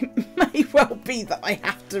 It may well be that I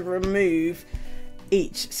have to remove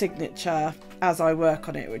each signature as I work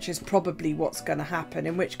on it, which is probably what's going to happen,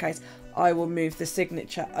 in which case I will move the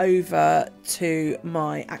signature over to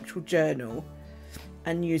my actual journal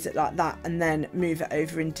and use it like that, and then move it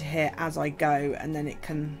over into here as I go, and then it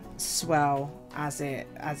can swell as it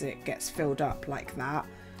gets filled up like that.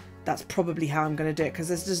 That's probably how I'm going to do it, because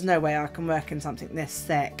there's just no way I can work in something this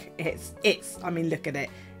thick. It's I mean, look at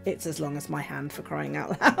it, it's as long as my hand, for crying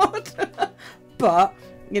out loud. But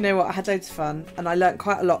you know what, I had loads of fun and I learnt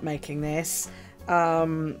quite a lot making this.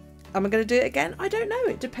 Am I going to do it again? I don't know.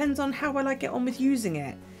 It depends on how well I get on with using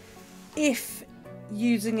it. If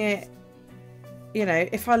using it, you know,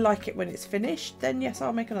 if I like it when it's finished, then yes,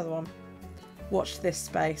 I'll make another one. Watch this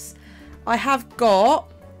space. I have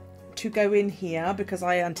got to go in here because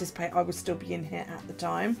I anticipate I will still be in here at the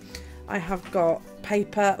time. I have got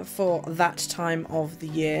paper for that time of the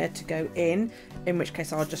year to go in which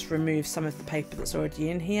case I'll just remove some of the paper that's already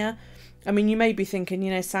in here. I mean, you may be thinking,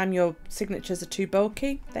 you know, Sam, your signatures are too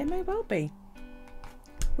bulky. They may well be.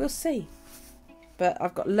 We'll see. But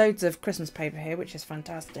I've got loads of Christmas paper here, which is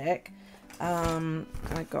fantastic.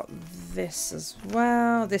 I got this as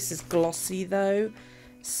well. This is glossy though,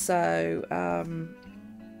 so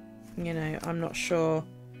you know, I'm not sure.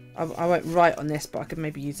 I won't write on this, but I could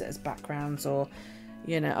maybe use it as backgrounds, or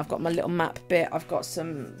you know, I've got my little map bit. I've got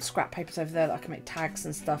some scrap papers over there that I can make tags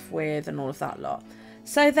and stuff with, and all of that lot.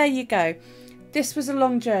 So there you go. This was a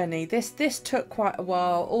long journey. This took quite a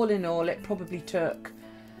while. All in all, it probably took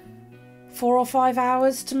 4 or 5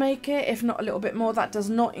 hours to make it, if not a little bit more. That does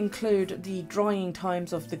not include the drying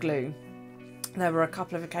times of the glue. There were a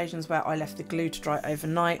couple of occasions where I left the glue to dry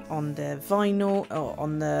overnight on the vinyl, or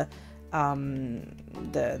on the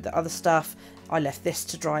other stuff. I left this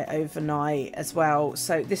to dry overnight as well.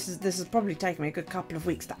 So this has probably taken me a good couple of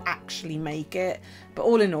weeks to actually make it. But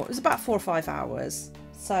all in all, it was about 4 or 5 hours.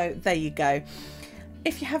 So there you go.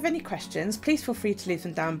 If you have any questions, please feel free to leave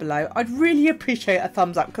them down below. I'd really appreciate a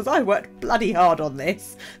thumbs up because I worked bloody hard on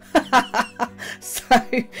this. So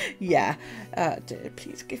yeah,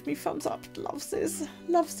 please give me thumbs up. Love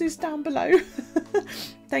Sus down below.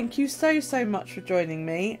 Thank you so much for joining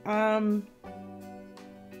me.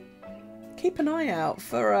 Keep an eye out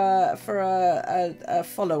for a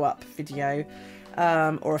follow-up video,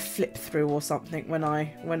 or a flip through or something when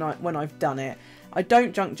I've done it. I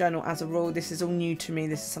don't junk journal as a rule. This is all new to me.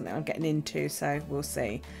 This is something I'm getting into, so we'll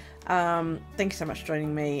see. Thank you so much for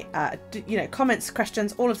joining me. You know, comments,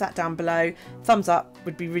 questions, all of that down below. Thumbs up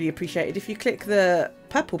would be really appreciated. If you click the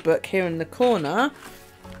purple book here in the corner,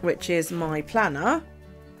 which is my planner,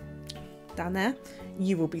 down there,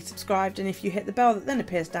 you will be subscribed, and if you hit the bell that then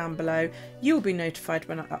appears down below, you will be notified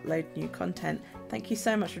when I upload new content. Thank you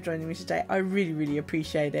so much for joining me today. I really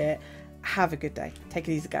appreciate it. Have a good day. Take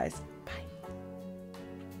it easy, guys.